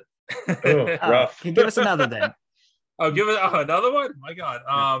mentioned it. Rough. Can you give us another then? Give it another one. My God.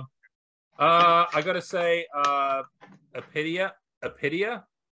 I gotta say, Apidia.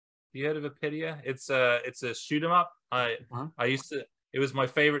 You heard of Apidia? It's a shoot 'em up. I used to. It was my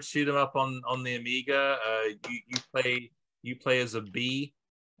favorite shoot 'em up on the Amiga. You play as a bee,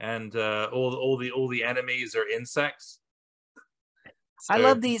 and all the enemies are insects. So, I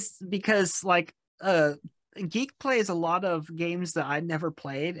love these because Geek plays a lot of games that I'd never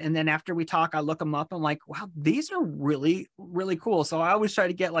played, and then after we talk, I look them up. I'm like, wow, these are really, really cool. So I always try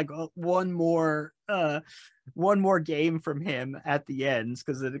to get like one more game from him at the end,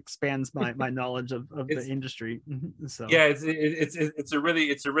 because it expands my knowledge of the industry. So yeah, it's a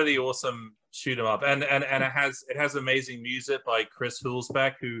really awesome shoot 'em up, and it has amazing music by Chris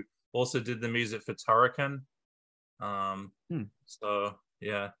Hulsbeck, who also did the music for Turrican. So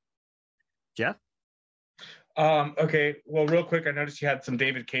yeah. Jeff? Okay, well, real quick, I noticed you had some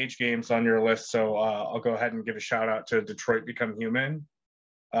David Cage games on your list, so I'll go ahead and give a shout out to Detroit Become Human.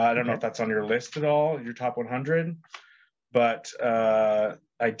 I don't know if that's on your list at all, your top 100, but I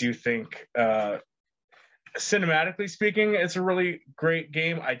do think, cinematically speaking, it's a really great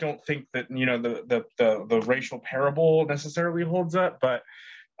game. I don't think that the racial parable necessarily holds up, but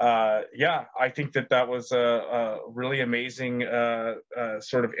yeah, I think that was a really amazing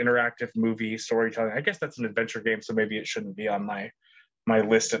sort of interactive movie storytelling. I guess that's an adventure game, so maybe it shouldn't be on my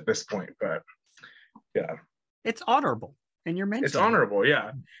list at this point, but yeah. It's honorable, and you're mentioning. It's honorable,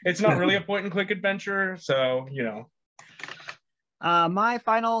 yeah. It's not really a point and click adventure, so my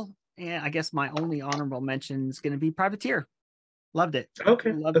final, and I guess my only honorable mention is going to be Privateer. Loved it.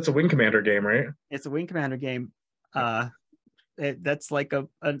 Okay, that's a Wing Commander game, right? It's a Wing Commander game. That's like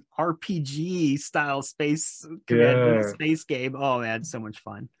an RPG style space game. Oh man, so much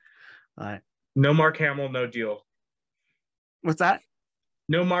fun. No Mark Hamill, no deal. What's that?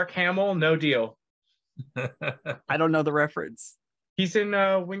 No Mark Hamill, no deal. I don't know the reference. He's in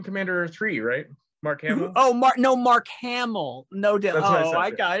Wing Commander 3, right? Mark Hamill? Oh, Mark Hamill, no deal. I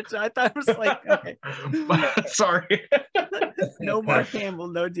got it. I thought it was like, okay. Sorry. No Mark Hamill,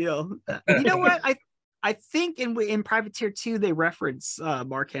 no deal. You know what? I think in Privateer 2 they reference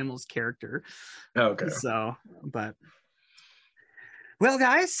Mark Hamill's character. Okay. So, but well,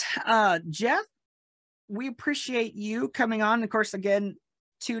 guys, Jeff, we appreciate you coming on. Of course, again,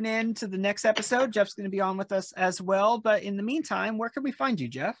 tune in to the next episode. Jeff's going to be on with us as well. But in the meantime, where can we find you,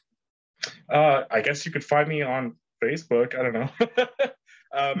 Jeff? I guess you could find me on Facebook. I don't know.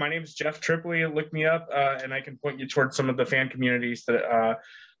 My name is Jeff Tripoli. Look me up, and I can point you towards some of the fan communities that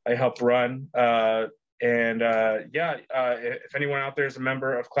I help run. If anyone out there is a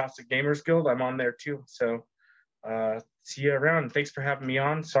member of Classic Gamers Guild, I'm on there too. So see you around. Thanks for having me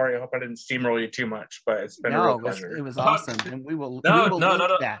on. Sorry, I hope I didn't steamroll you too much, but it's been a real pleasure. It was awesome, and we will no.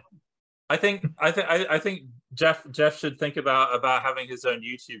 that. I think Jeff should think about having his own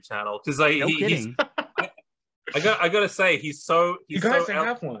YouTube channel, because he's. I gotta say, he's so. You guys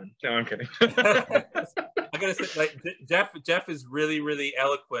have one. No, I'm kidding. I gotta say, Jeff is really, really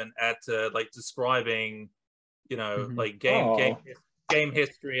eloquent at describing, game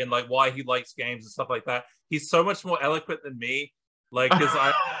history and why he likes games and stuff like that. He's so much more eloquent than me. Because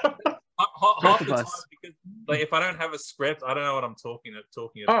half the time, like if I don't have a script, I don't know what I'm talking about.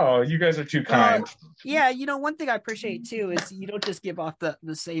 Oh, you guys are too kind. Yeah, you know, one thing I appreciate too is you don't just give off the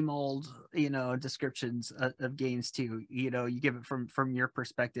same old, you know, descriptions of games too. You know, you give it from your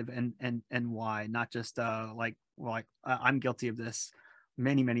perspective and why, not just like I'm guilty of this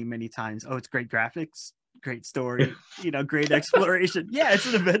many times. Oh, it's great graphics, great story, you know, great exploration. Yeah, it's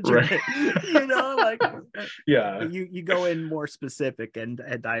an adventure. Right. You know, like Yeah. you go in more specific, and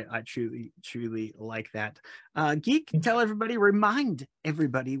I truly like that. Geek, tell everybody, remind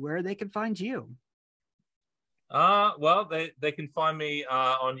everybody where they can find you. Well, they can find me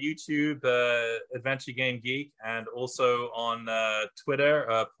on YouTube, Adventure Game Geek, and also on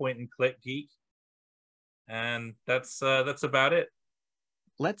Twitter, Point and Click Geek, and that's about it.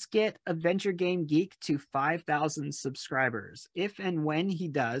 Let's get Adventure Game Geek to 5,000 subscribers. If and when he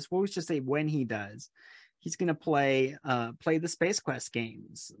does, well, let's just say when he does, he's gonna play the Space Quest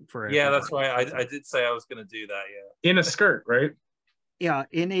games for Yeah, everybody. that's right. I did say I was going to do that. Yeah. In a skirt, right? Yeah,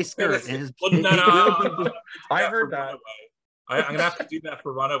 in a skirt. And Well, no, I heard that. I'm gonna have to do that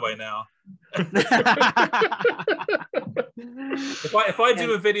for Runaway now. If I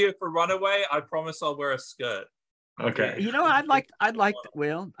do a video for Runaway, I promise I'll wear a skirt. Okay. You know, I'd like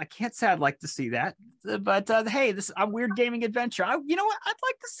well, I can't say I'd like to see that, but hey, I'm Weird Gaming Adventure. You know what? I'd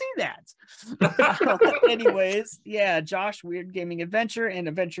like to see that. Anyways, yeah, Josh, Weird Gaming Adventure and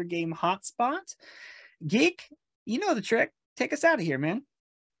Adventure Game Hotspot. Geek, you know the trick. Take us out of here, man.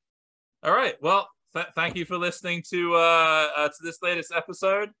 All right. Well, thank you for listening to this latest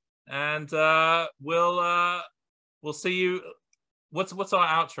episode, and we'll see you. What's our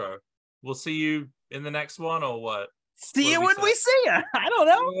outro? We'll see you in the next one, or what? See you when we see you. I don't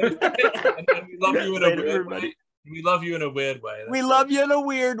know. And we love you in a Later, weird everybody. way. We love you in a weird way. We love you in a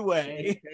weird way.